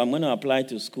to say, I'm going to apply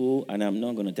to school and I'm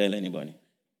not going to tell anybody.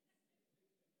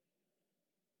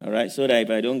 All right? So that if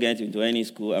I don't get into any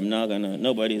school,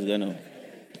 nobody's going to.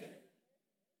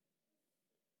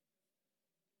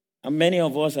 And many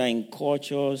of us are in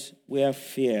cultures where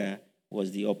fear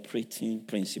was the operating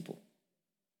principle.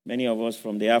 Many of us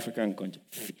from the African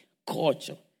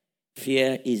culture,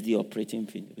 fear is the operating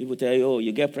principle. People tell you,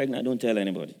 you get pregnant, don't tell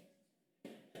anybody.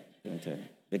 Don't tell.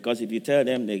 Because if you tell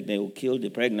them, they will kill the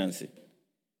pregnancy.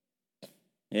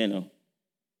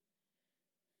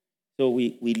 So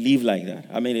we live like that.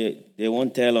 I mean, they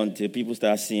won't tell until people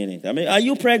start seeing it. I mean, are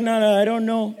you pregnant? I don't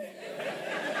know.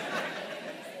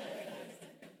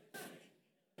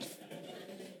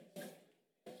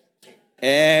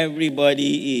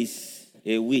 Everybody is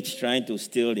a witch trying to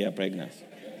steal their pregnancy.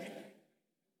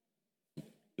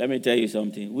 Let me tell you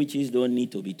something. Witches don't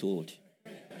need to be told.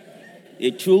 The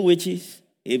true witches,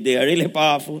 if they are really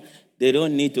powerful, they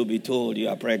don't need to be told you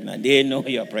are pregnant. They know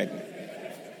you are pregnant.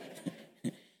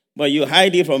 But you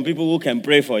hide it from people who can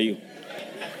pray for you.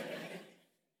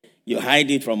 You hide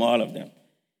it from all of them.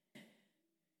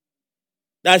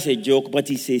 That's a joke, but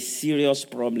it's a serious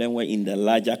problem in the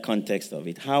larger context of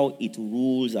it, how it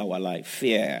rules our life.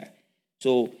 Fear.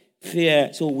 So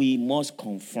we must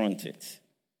confront it.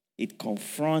 It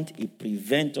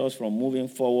prevents us from moving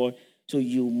forward. So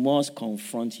you must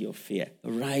confront your fear.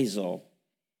 Rise up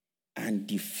and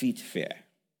defeat fear.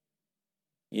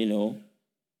 The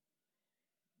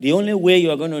only way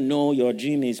you're going to know your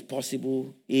dream is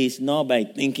possible is not by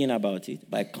thinking about it,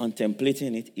 by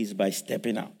contemplating it, is by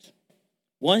stepping out.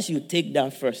 Once you take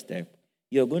that first step,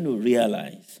 you're going to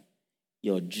realize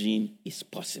your dream is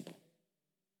possible.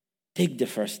 Take the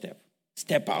first step.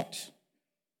 Step out.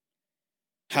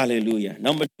 Hallelujah.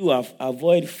 Number 2,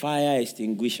 avoid fire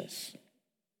extinguishers.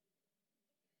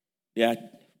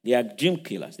 They are dream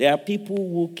killers. There are people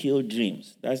who kill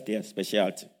dreams. That's their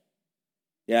specialty.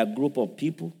 They are a group of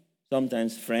people,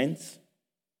 sometimes friends,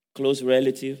 close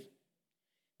relatives.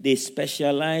 They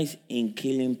specialize in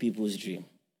killing people's dreams.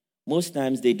 Most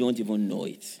times they don't even know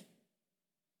it.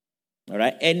 All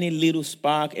right? Any little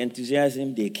spark,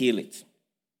 enthusiasm, they kill it.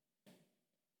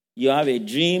 You have a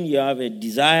dream, you have a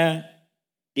desire,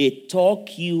 they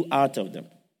talk you out of them.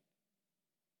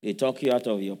 They talk you out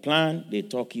of your plan, they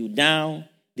talk you down,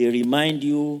 they remind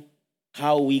you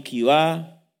how weak you are,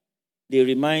 they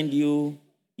remind you,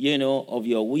 of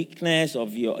your weakness,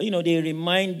 they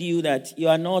remind you that you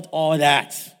are not all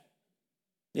that.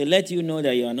 They let you know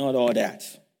that you are not all that.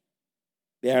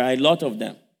 There are a lot of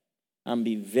them. And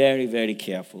be very, very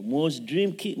careful. Most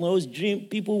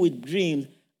people with dreams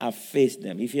have faced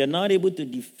them. If you're not able to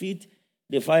defeat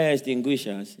the fire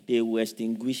extinguishers, they will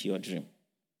extinguish your dream.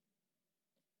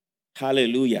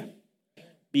 Hallelujah.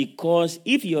 Because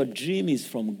if your dream is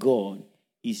from God,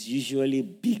 it's usually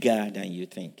bigger than you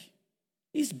think.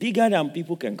 It's bigger than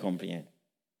people can comprehend.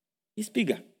 It's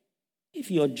bigger.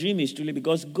 If your dream is truly,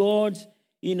 because God's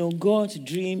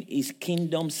dream is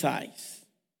kingdom size.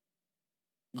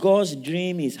 God's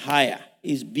dream is higher,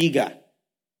 is bigger.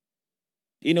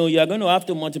 You're going to have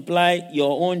to multiply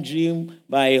your own dream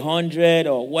by 100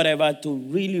 or whatever to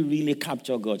really, really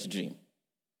capture God's dream.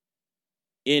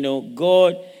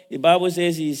 God, the Bible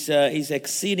says, is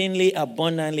exceedingly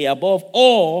abundantly above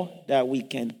all that we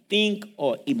can think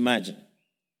or imagine.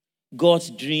 God's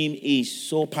dream is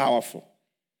so powerful.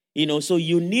 So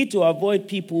you need to avoid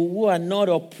people who are not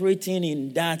operating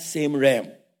in that same realm.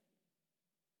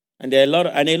 And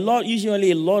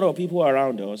usually a lot of people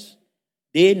around us,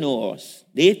 they know us.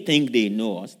 They think they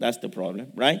know us. That's the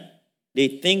problem, right? They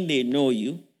think they know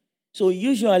you. So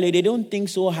usually they don't think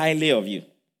so highly of you.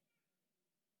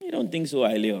 They don't think so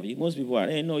highly of you. Most people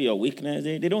they know your weakness.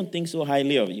 They don't think so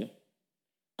highly of you.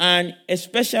 And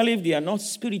especially if they are not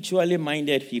spiritually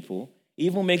minded people, it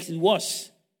even makes it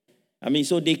worse.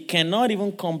 So they cannot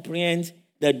even comprehend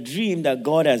the dream that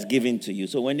God has given to you.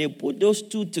 So when they put those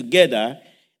two together,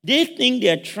 They think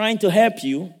they're trying to help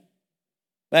you,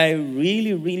 but I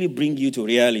really, really bring you to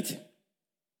reality.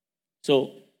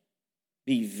 So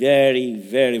be very,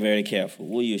 very, very careful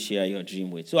who you share your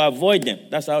dream with. So avoid them.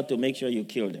 That's how to make sure you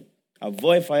kill them.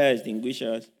 Avoid fire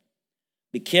extinguishers.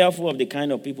 Be careful of the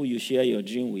kind of people you share your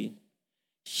dream with.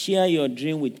 Share your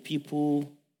dream with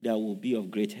people that will be of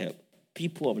great help.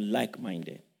 People of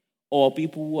like-minded. Or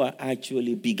people who are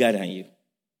actually bigger than you.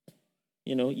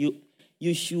 You know,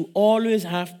 you should always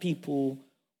have people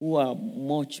who are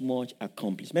much, much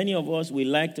accomplished. Many of us, we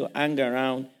like to hang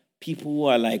around people who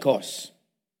are like us.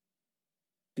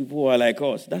 People who are like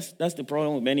us. That's the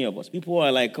problem with many of us. People who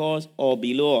are like us or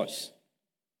below us.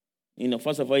 You know,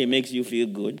 first of all, it makes you feel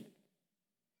good.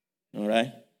 All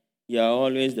right? You are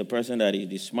always the person that is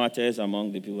the smartest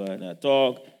among the people that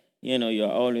talk. You know, you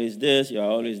are always this, you are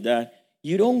always that.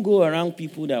 You don't go around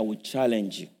people that will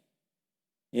challenge you.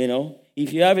 You know,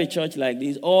 if you have a church like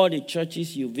this, all the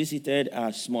churches you visited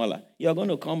are smaller. You're going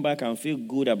to come back and feel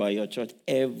good about your church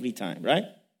every time, right?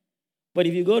 But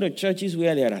if you go to churches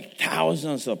where there are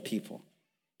thousands of people,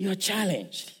 you're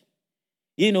challenged.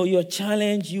 You know, you're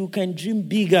challenged. You can dream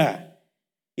bigger.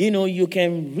 You know, you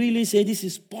can really say this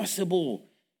is possible.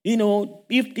 You know,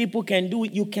 if people can do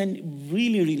it, you can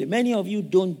really, really. Many of you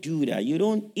don't do that. You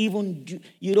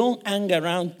don't hang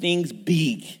around things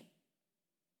big.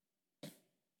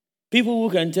 People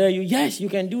who can tell you, yes, you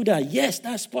can do that. Yes,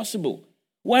 that's possible.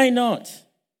 Why not?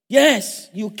 Yes,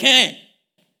 you can.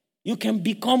 You can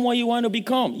become what you want to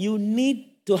become. You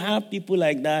need to have people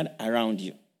like that around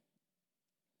you.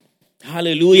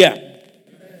 Hallelujah.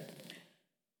 Amen.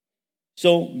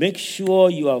 So make sure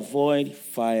you avoid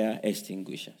fire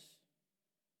extinguishers.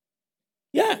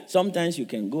 Yeah, sometimes you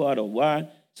can go out of whack.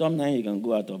 Sometimes you can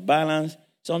go out of balance.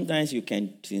 Sometimes you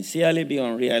can sincerely be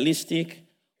unrealistic.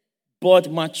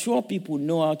 But mature people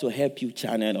know how to help you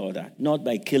channel all that, not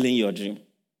by killing your dream.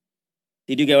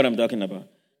 Did you get what I'm talking about?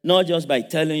 Not just by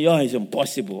telling you, oh, it's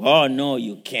impossible. Oh, no,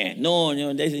 you can't.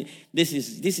 No, this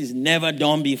is never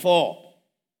done before.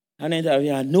 And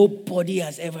then nobody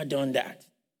has ever done that.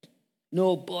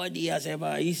 Nobody has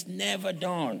ever. It's never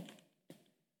done.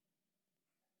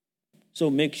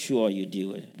 So make sure you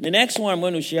deal with it. The next one I'm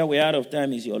going to share, we're out of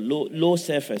time, is your low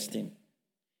self-esteem.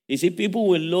 You see, people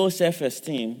with low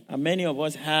self-esteem, and many of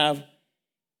us have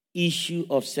issue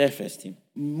of self-esteem.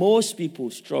 Most people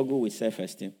struggle with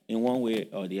self-esteem in one way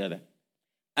or the other.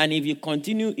 And if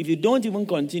you don't even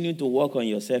continue to work on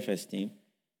your self-esteem,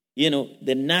 you know,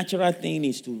 the natural thing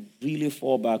is to really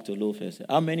fall back to low self-esteem.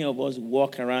 How many of us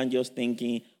walk around just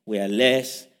thinking we are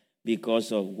less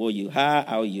because of what you have,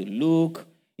 how you look,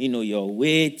 you know, your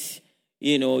weight,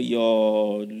 you know,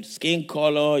 your skin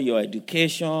color, your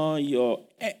education, your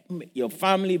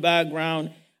family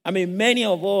background. I mean, many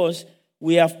of us,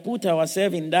 we have put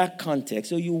ourselves in that context.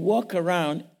 So you walk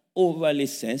around overly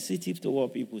sensitive to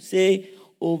what people say,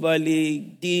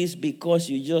 overly this because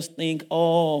you just think,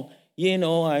 oh, you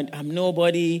know, I'm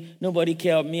nobody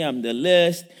care of me, I'm the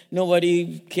least,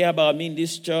 nobody care about me in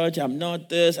this church, I'm not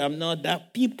this, I'm not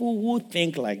that. People who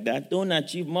think like that don't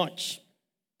achieve much.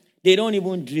 They don't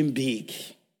even dream big.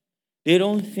 They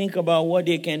don't think about what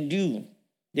they can do.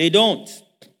 They don't.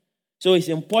 So it's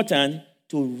important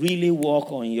to really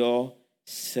work on your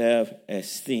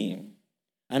self-esteem.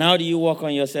 And how do you work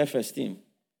on your self-esteem?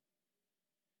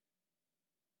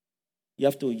 You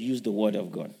have to use the Word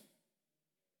of God.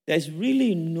 There's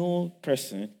really no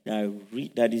person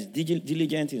that is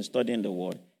diligent in studying the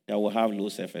Word that will have low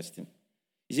self-esteem.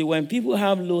 You see, when people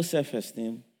have low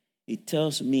self-esteem, it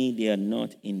tells me they are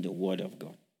not in the Word of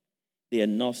God. They are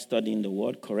not studying the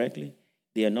Word correctly.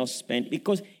 They are not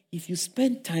because if you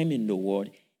spend time in the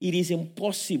Word, it is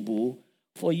impossible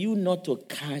for you not to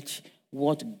catch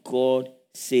what God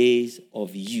says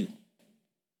of you.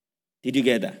 Did you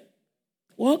get that?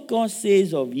 What God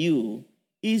says of you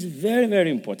is very, very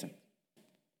important.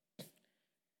 What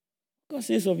God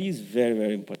says of you is very,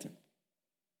 very important.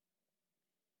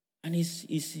 And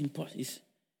it's important.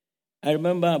 I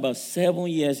remember about 7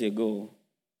 years ago,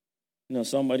 you know,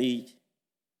 7, 8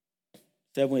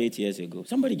 years ago,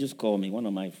 somebody just called me, one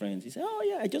of my friends. He said, oh,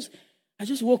 yeah, I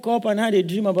just woke up and had a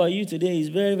dream about you today. It's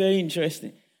very, very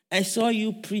interesting. I saw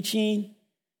you preaching,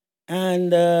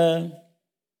 and I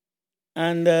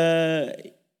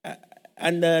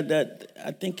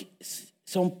think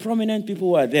some prominent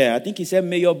people were there. I think he said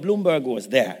Mayor Bloomberg was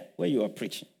there where you were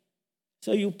preaching.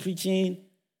 So you preaching,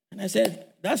 and I said,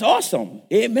 that's awesome.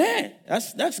 Amen.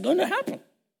 That's going to happen.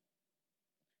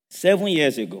 7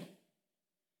 years ago.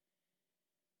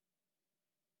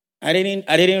 I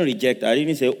didn't reject. I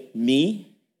didn't say,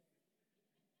 me,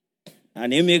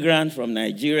 an immigrant from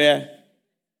Nigeria,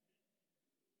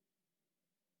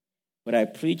 But I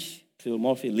preach, Phil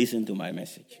Murphy listened to my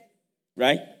message.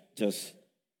 Right?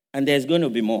 And there's going to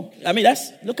be more. I mean,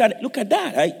 look at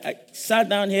that. I sat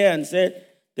down here and said,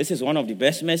 this is one of the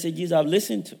best messages I've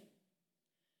listened to.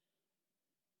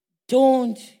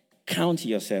 Don't count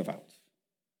yourself out.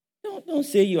 Don't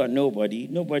say you are nobody.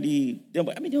 Nobody.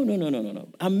 I mean, no.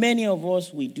 And many of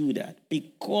us, we do that.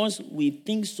 Because we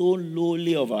think so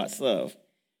lowly of ourselves,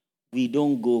 we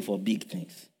don't go for big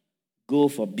things. Go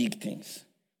for big things.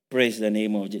 Praise the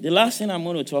name of Jesus. The last thing I'm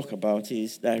going to talk about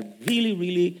is that really,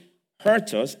 really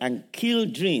hurt us and kill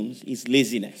dreams is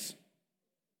laziness.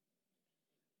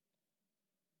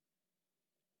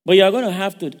 But you're going to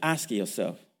have to ask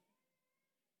yourself,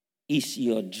 is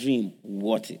your dream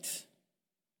worth it?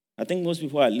 I think most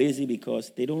people are lazy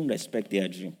because they don't respect their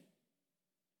dream.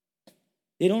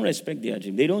 They don't respect their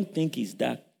dream. They don't think it's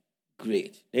that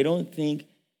great. They don't think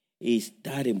it's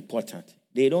that important.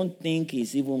 They don't think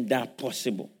it's even that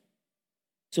possible.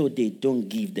 So they don't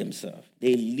give themselves.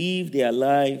 They live their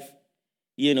life.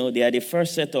 You know, they are the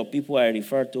first set of people I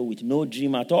refer to with no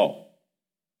dream at all.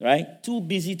 Right? Too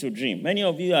busy to dream. Many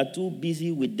of you are too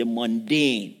busy with the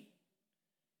mundane.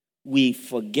 We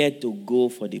forget to go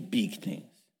for the big things.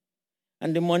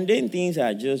 And the mundane things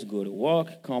are just go to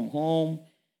work, come home,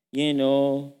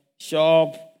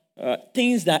 shop,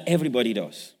 things that everybody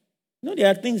does. No, there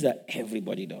are things that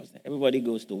everybody does. Everybody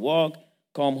goes to work,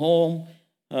 come home,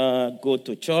 go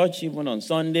to church even on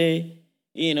Sunday,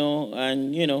 they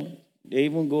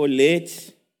even go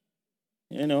late.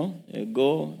 They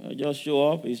go, just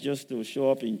show up. It's just to show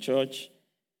up in church.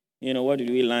 What did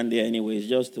we learn there anyway? It's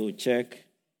just to check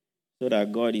so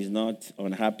that God is not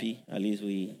unhappy. At least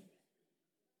we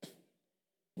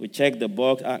check the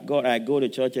box. God, I go to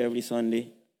church every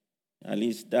Sunday. At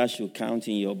least that should count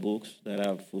in your books that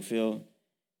I've fulfilled.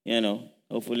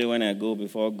 Hopefully when I go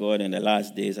before God in the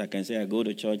last days, I can say I go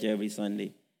to church every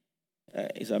Sunday.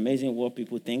 It's amazing what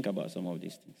people think about some of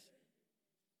these things.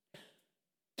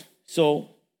 So,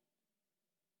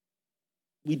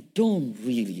 we don't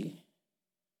really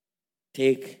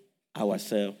take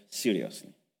ourselves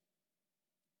seriously.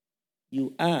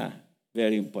 You are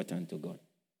very important to God.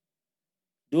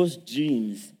 Those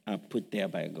dreams are put there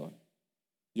by God.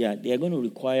 Yeah, they are going to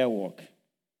require work.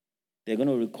 They're going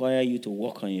to require you to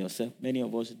work on yourself. Many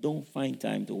of us don't find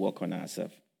time to work on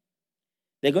ourselves.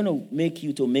 They're going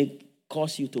to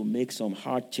cause you to make some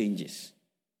hard changes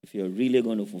if you're really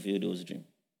going to fulfill those dreams.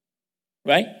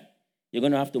 Right? You're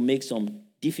going to have to make some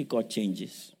difficult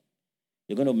changes.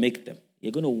 You're going to make them.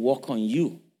 You're going to work on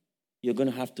you. You're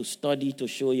going to have to study to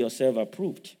show yourself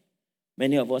approved.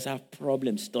 Many of us have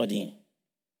problems studying.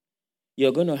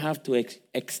 You're going to have to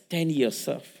extend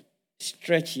yourself,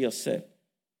 stretch yourself,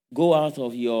 go out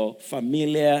of your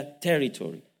familiar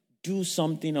territory, do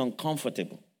something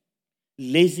uncomfortable.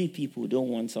 Lazy people don't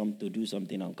want to do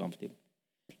something uncomfortable.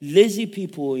 Lazy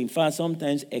people, in fact,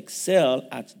 sometimes excel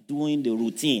at doing the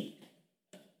routine.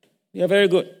 They are very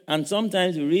good. And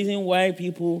sometimes the reason why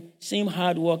people seem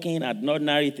hardworking at an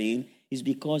ordinary thing is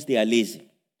because they are lazy.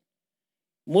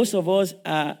 Most of us,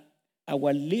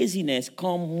 our laziness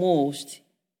comes most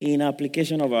in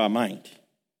application of our mind.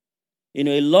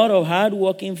 A lot of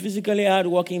physically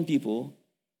hardworking people,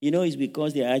 it's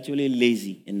because they are actually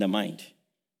lazy in the mind.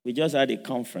 We just had a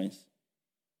conference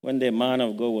when the man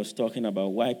of God was talking about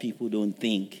why people don't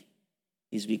think.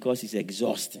 It's because it's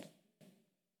exhausting.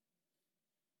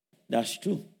 That's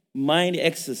true. Mind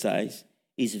exercise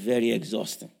is very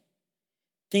exhausting.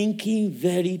 Thinking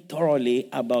very thoroughly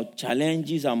about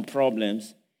challenges and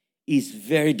problems is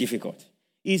very difficult.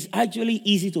 It's actually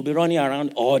easy to be running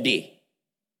around all day.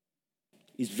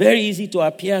 It's very easy to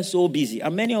appear so busy.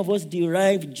 And many of us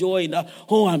derive joy in that,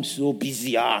 I'm so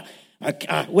busy.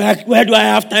 Where do I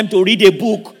have time to read a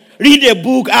book?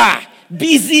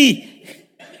 Busy.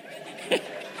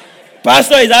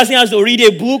 Pastor is asking us to read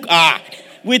a book.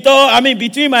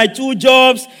 Between my two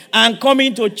jobs and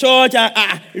coming to church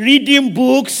and reading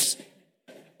books.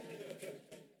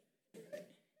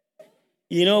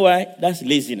 You know why? That's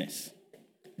laziness.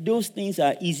 Those things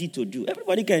are easy to do.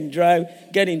 Everybody can drive,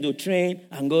 get into train,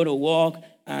 and go to work,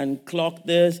 and clock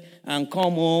this, and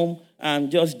come home,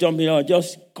 and just jump in,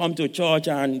 just come to church,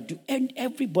 and do. And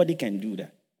everybody can do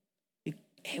that.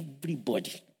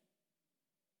 Everybody.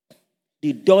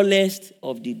 The dullest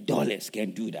of the dullest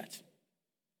can do that.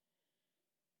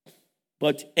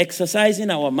 But exercising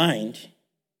our mind,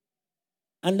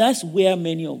 and that's where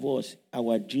many of us,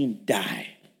 our dream die.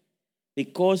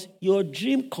 Because your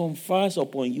dream confers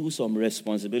upon you some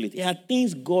responsibility. There are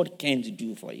things God can't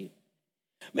do for you.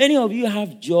 Many of you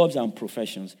have jobs and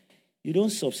professions. You don't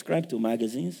subscribe to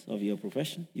magazines of your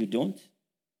profession. You don't.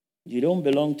 You don't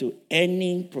belong to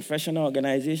any professional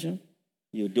organization.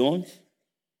 You don't.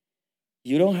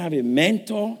 You don't have a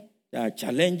mentor that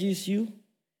challenges you.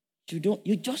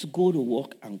 You just go to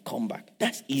work and come back.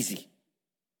 That's easy.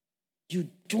 You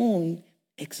don't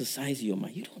exercise your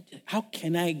mind. How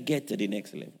can I get to the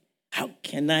next level? How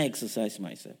can I exercise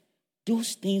myself?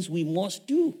 Those things we must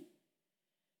do.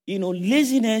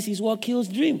 Laziness is what kills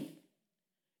dream.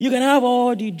 You can have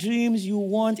all the dreams you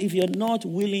want. If you're not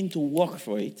willing to work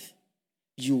for it,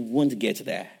 you won't get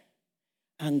there.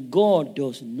 And God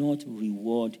does not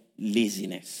reward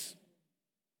laziness.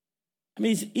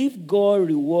 If God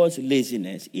rewards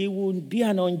laziness, He would be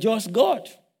an unjust God.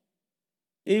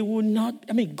 It will not,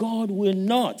 God will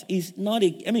not. It's not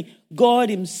God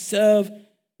Himself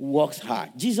works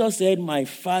hard. Jesus said, my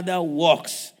Father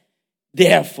works,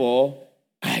 therefore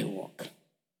I work.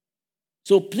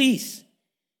 So please,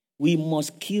 we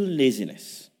must kill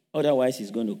laziness. Otherwise,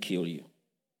 it's going to kill you.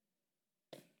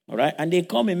 All right? And they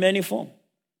come in many forms.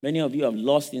 Many of you have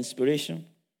lost inspiration.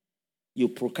 You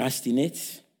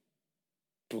procrastinate.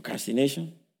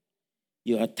 Procrastination.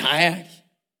 You are tired.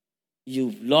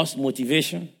 You've lost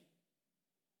motivation.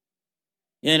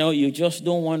 You just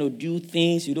don't want to do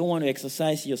things. You don't want to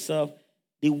exercise yourself.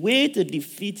 The way to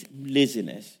defeat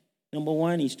laziness, number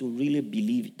one, is to really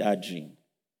believe that dream.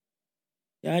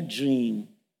 That dream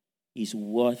is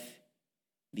worth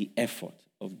the effort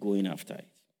of going after it.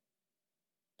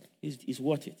 It's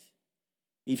worth it.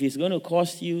 If it's going to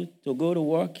cost you to go to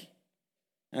work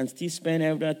and still spend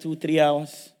every 2-3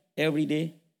 hours every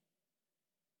day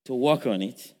to work on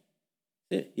it,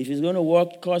 if it's going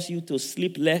to cost you to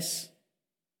sleep less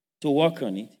to work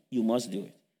on it, you must do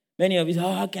it. Many of you say,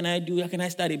 how can I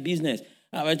start a business?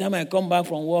 By the time I come back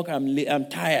from work, I'm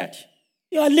tired.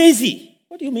 You are lazy.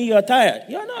 What do you mean you're tired?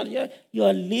 You're not.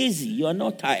 You're lazy. You're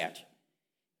not tired.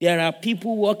 There are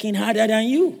people working harder than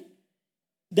you.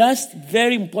 That's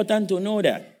very important to know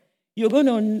that.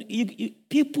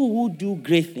 People who do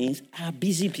great things are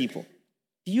busy people.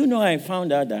 Do you know I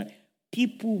found out that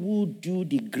people who do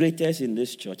the greatest in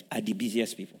this church are the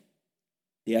busiest people?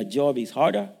 Their job is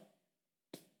harder.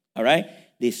 All right?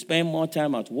 They spend more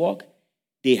time at work.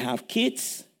 They have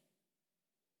kids.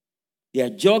 They are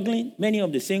juggling. Many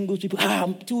of the single people,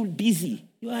 I'm too busy.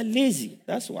 You are lazy.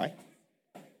 That's why.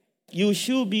 You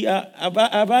should be,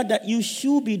 about that, you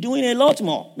should be doing a lot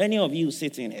more. Many of you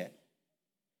sitting here.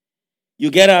 You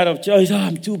get out of church,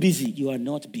 I'm too busy. You are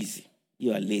not busy.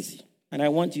 You are lazy. And I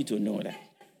want you to know that.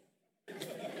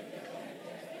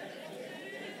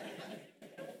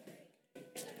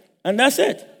 And that's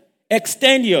it.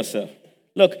 Extend yourself.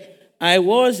 Look, I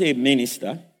was a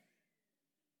minister.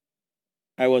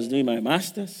 I was doing my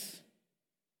master's.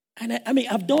 And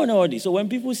I've done all this. So when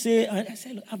people say, I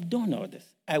say, look, I've done all this.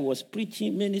 I was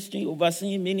preaching ministry,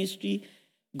 overseeing ministry,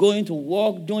 going to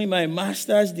work, doing my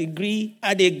master's degree,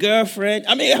 had a girlfriend.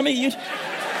 You...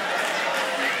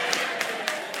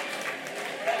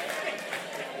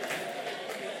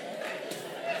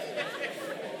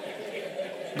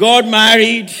 got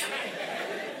married,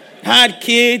 had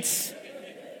kids.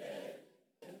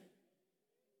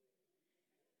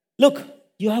 Look,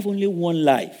 you have only one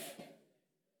life.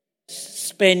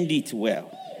 Spend it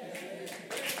well.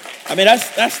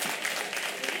 That's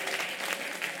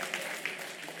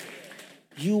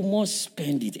you must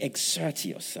spend it, exert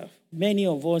yourself. Many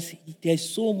of us, there's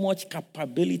so much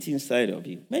capability inside of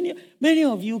you. Many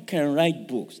of you can write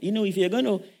books.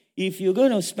 If you're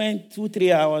gonna spend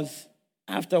 2-3 hours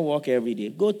after work every day,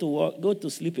 go to work, go to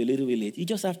sleep a little bit late. You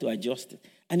just have to adjust it.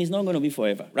 And it's not going to be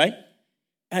forever, right?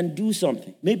 And do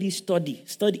something. Maybe study.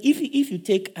 If you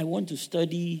take, I want to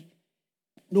study,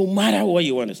 no matter what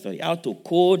you want to study, how to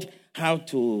code, how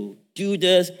to do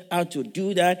this, how to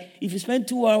do that. If you spend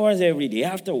 2 hours every day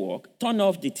after work, turn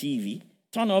off the TV,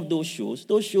 turn off those shows.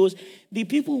 The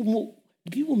people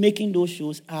making those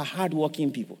shows are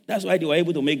hardworking people. That's why they were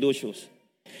able to make those shows.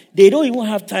 They don't even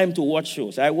have time to watch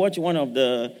shows. I watched one of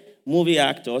the movie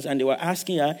actors, and they were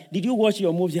asking her, did you watch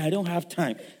your movie? I don't have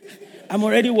time. I'm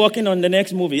already working on the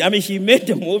next movie. She made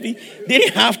the movie,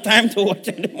 didn't have time to watch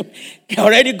the movie. They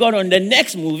already got on the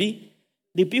next movie.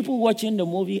 The people watching the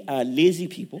movie are lazy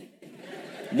people,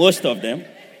 most of them.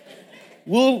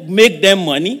 We'll make them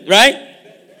money, right?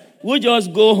 We'll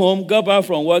just go home, go back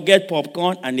from work, get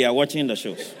popcorn, and they are watching the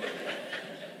shows.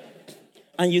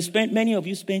 And many of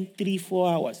you spend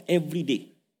 3-4 hours every day.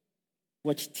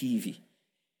 Watch TV.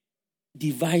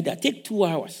 Divide that. Take 2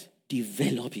 hours.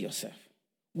 Develop yourself.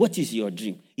 What is your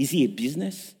dream? Is it a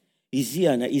business? Is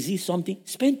it something?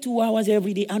 Spend 2 hours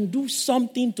every day and do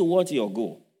something towards your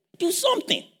goal. Do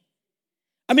something.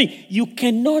 You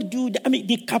cannot do that.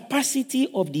 The capacity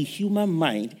of the human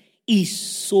mind is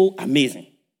so amazing.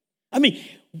 I mean,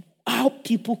 how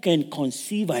people can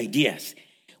conceive ideas,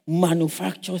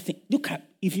 manufacture things. Look at,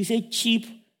 if you say chip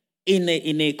in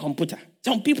a computer,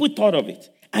 some people thought of it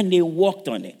and they worked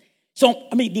on it. So,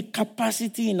 I mean, the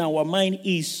capacity in our mind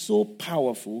is so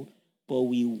powerful, but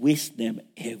we waste them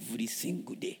every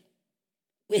single day.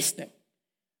 Waste them.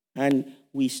 And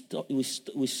we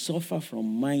suffer from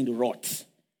mind rot.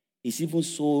 It's even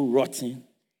so rotten,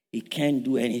 it can't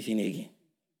do anything again.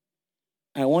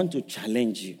 I want to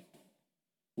challenge you.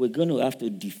 We're going to have to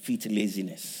defeat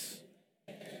laziness.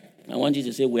 I want you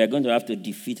to say, we are going to have to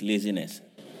defeat laziness.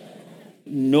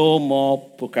 No more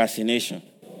procrastination.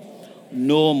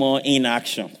 No more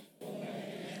inaction.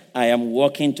 I am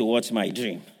working towards my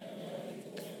dream.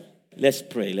 Let's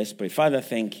pray. Let's pray. Father,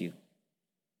 thank you.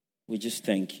 We just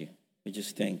thank you. We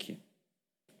just thank you.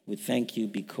 We thank you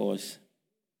because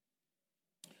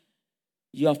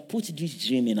you have put this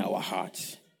dream in our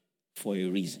hearts for a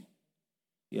reason.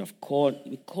 You have called,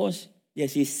 because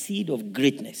there's a seed of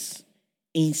greatness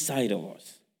inside of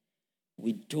us.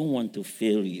 We don't want to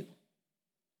fail you.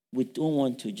 We don't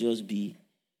want to just be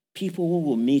people who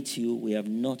will meet you. We have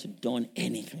not done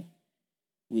anything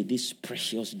with this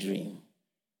precious dream,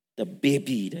 the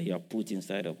baby that you have put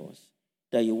inside of us,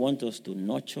 that you want us to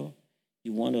nurture,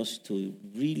 you want us to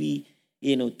really,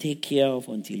 take care of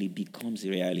until it becomes a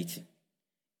reality.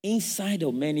 Inside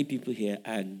of many people here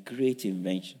are great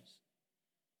inventions.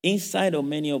 Inside of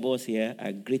many of us here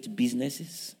are great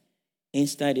businesses.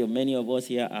 Inside of many of us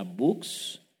here are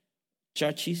books,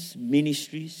 churches,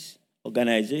 ministries,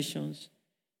 organizations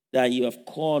that you have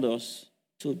called us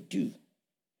to do.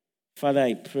 Father,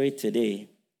 I pray today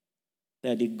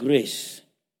that the grace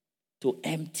to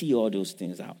empty all those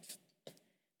things out,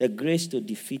 the grace to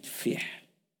defeat fear,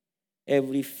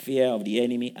 every fear of the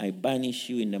enemy, I banish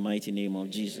you in the mighty name of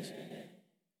Jesus.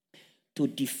 To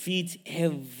defeat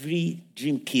every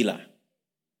dream killer,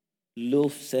 low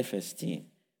self-esteem,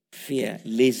 fear,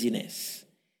 laziness,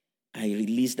 I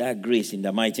release that grace in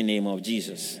the mighty name of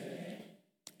Jesus.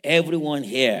 Everyone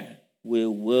here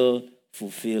will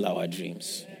fulfill our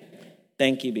dreams.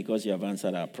 Thank you because you have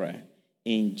answered our prayer.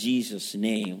 In Jesus'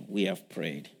 name we have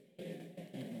prayed.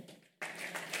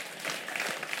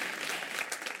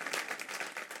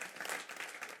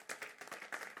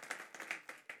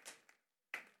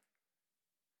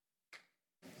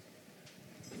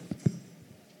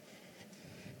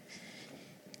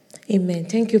 Amen.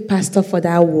 Thank you, Pastor, for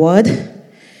that word.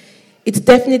 It's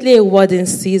definitely a word in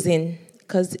season,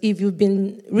 because if you've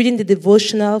been reading the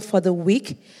devotional for the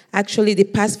week, actually the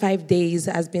past 5 days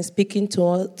has been speaking to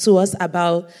us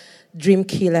about dream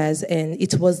killers, and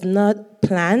it was not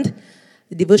planned.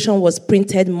 The devotion was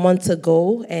printed months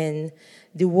ago, and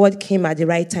the word came at the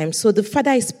right time. So the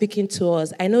Father is speaking to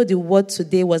us. I know the word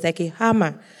today was like a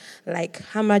hammer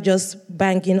just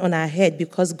banging on our head,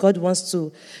 because God wants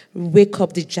to wake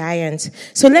up the giant.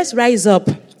 So let's rise up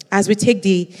as we take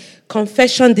the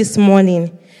confession this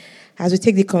morning. As we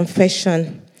take the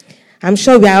confession, I'm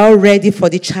sure we are all ready for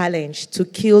the challenge to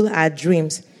kill our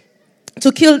dreams.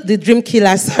 To kill the dream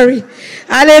killer,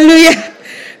 Hallelujah.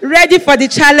 Ready for the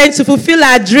challenge to fulfill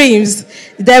our dreams.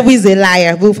 The devil is a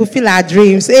liar. We'll fulfill our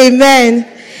dreams. Amen.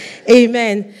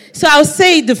 Amen. So I'll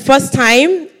say it the first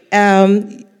time.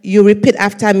 You repeat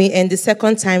after me, and the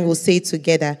second time we'll say it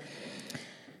together.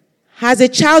 As a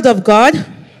child of God,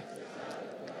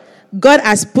 God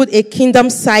has put a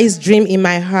kingdom-sized dream in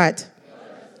my heart.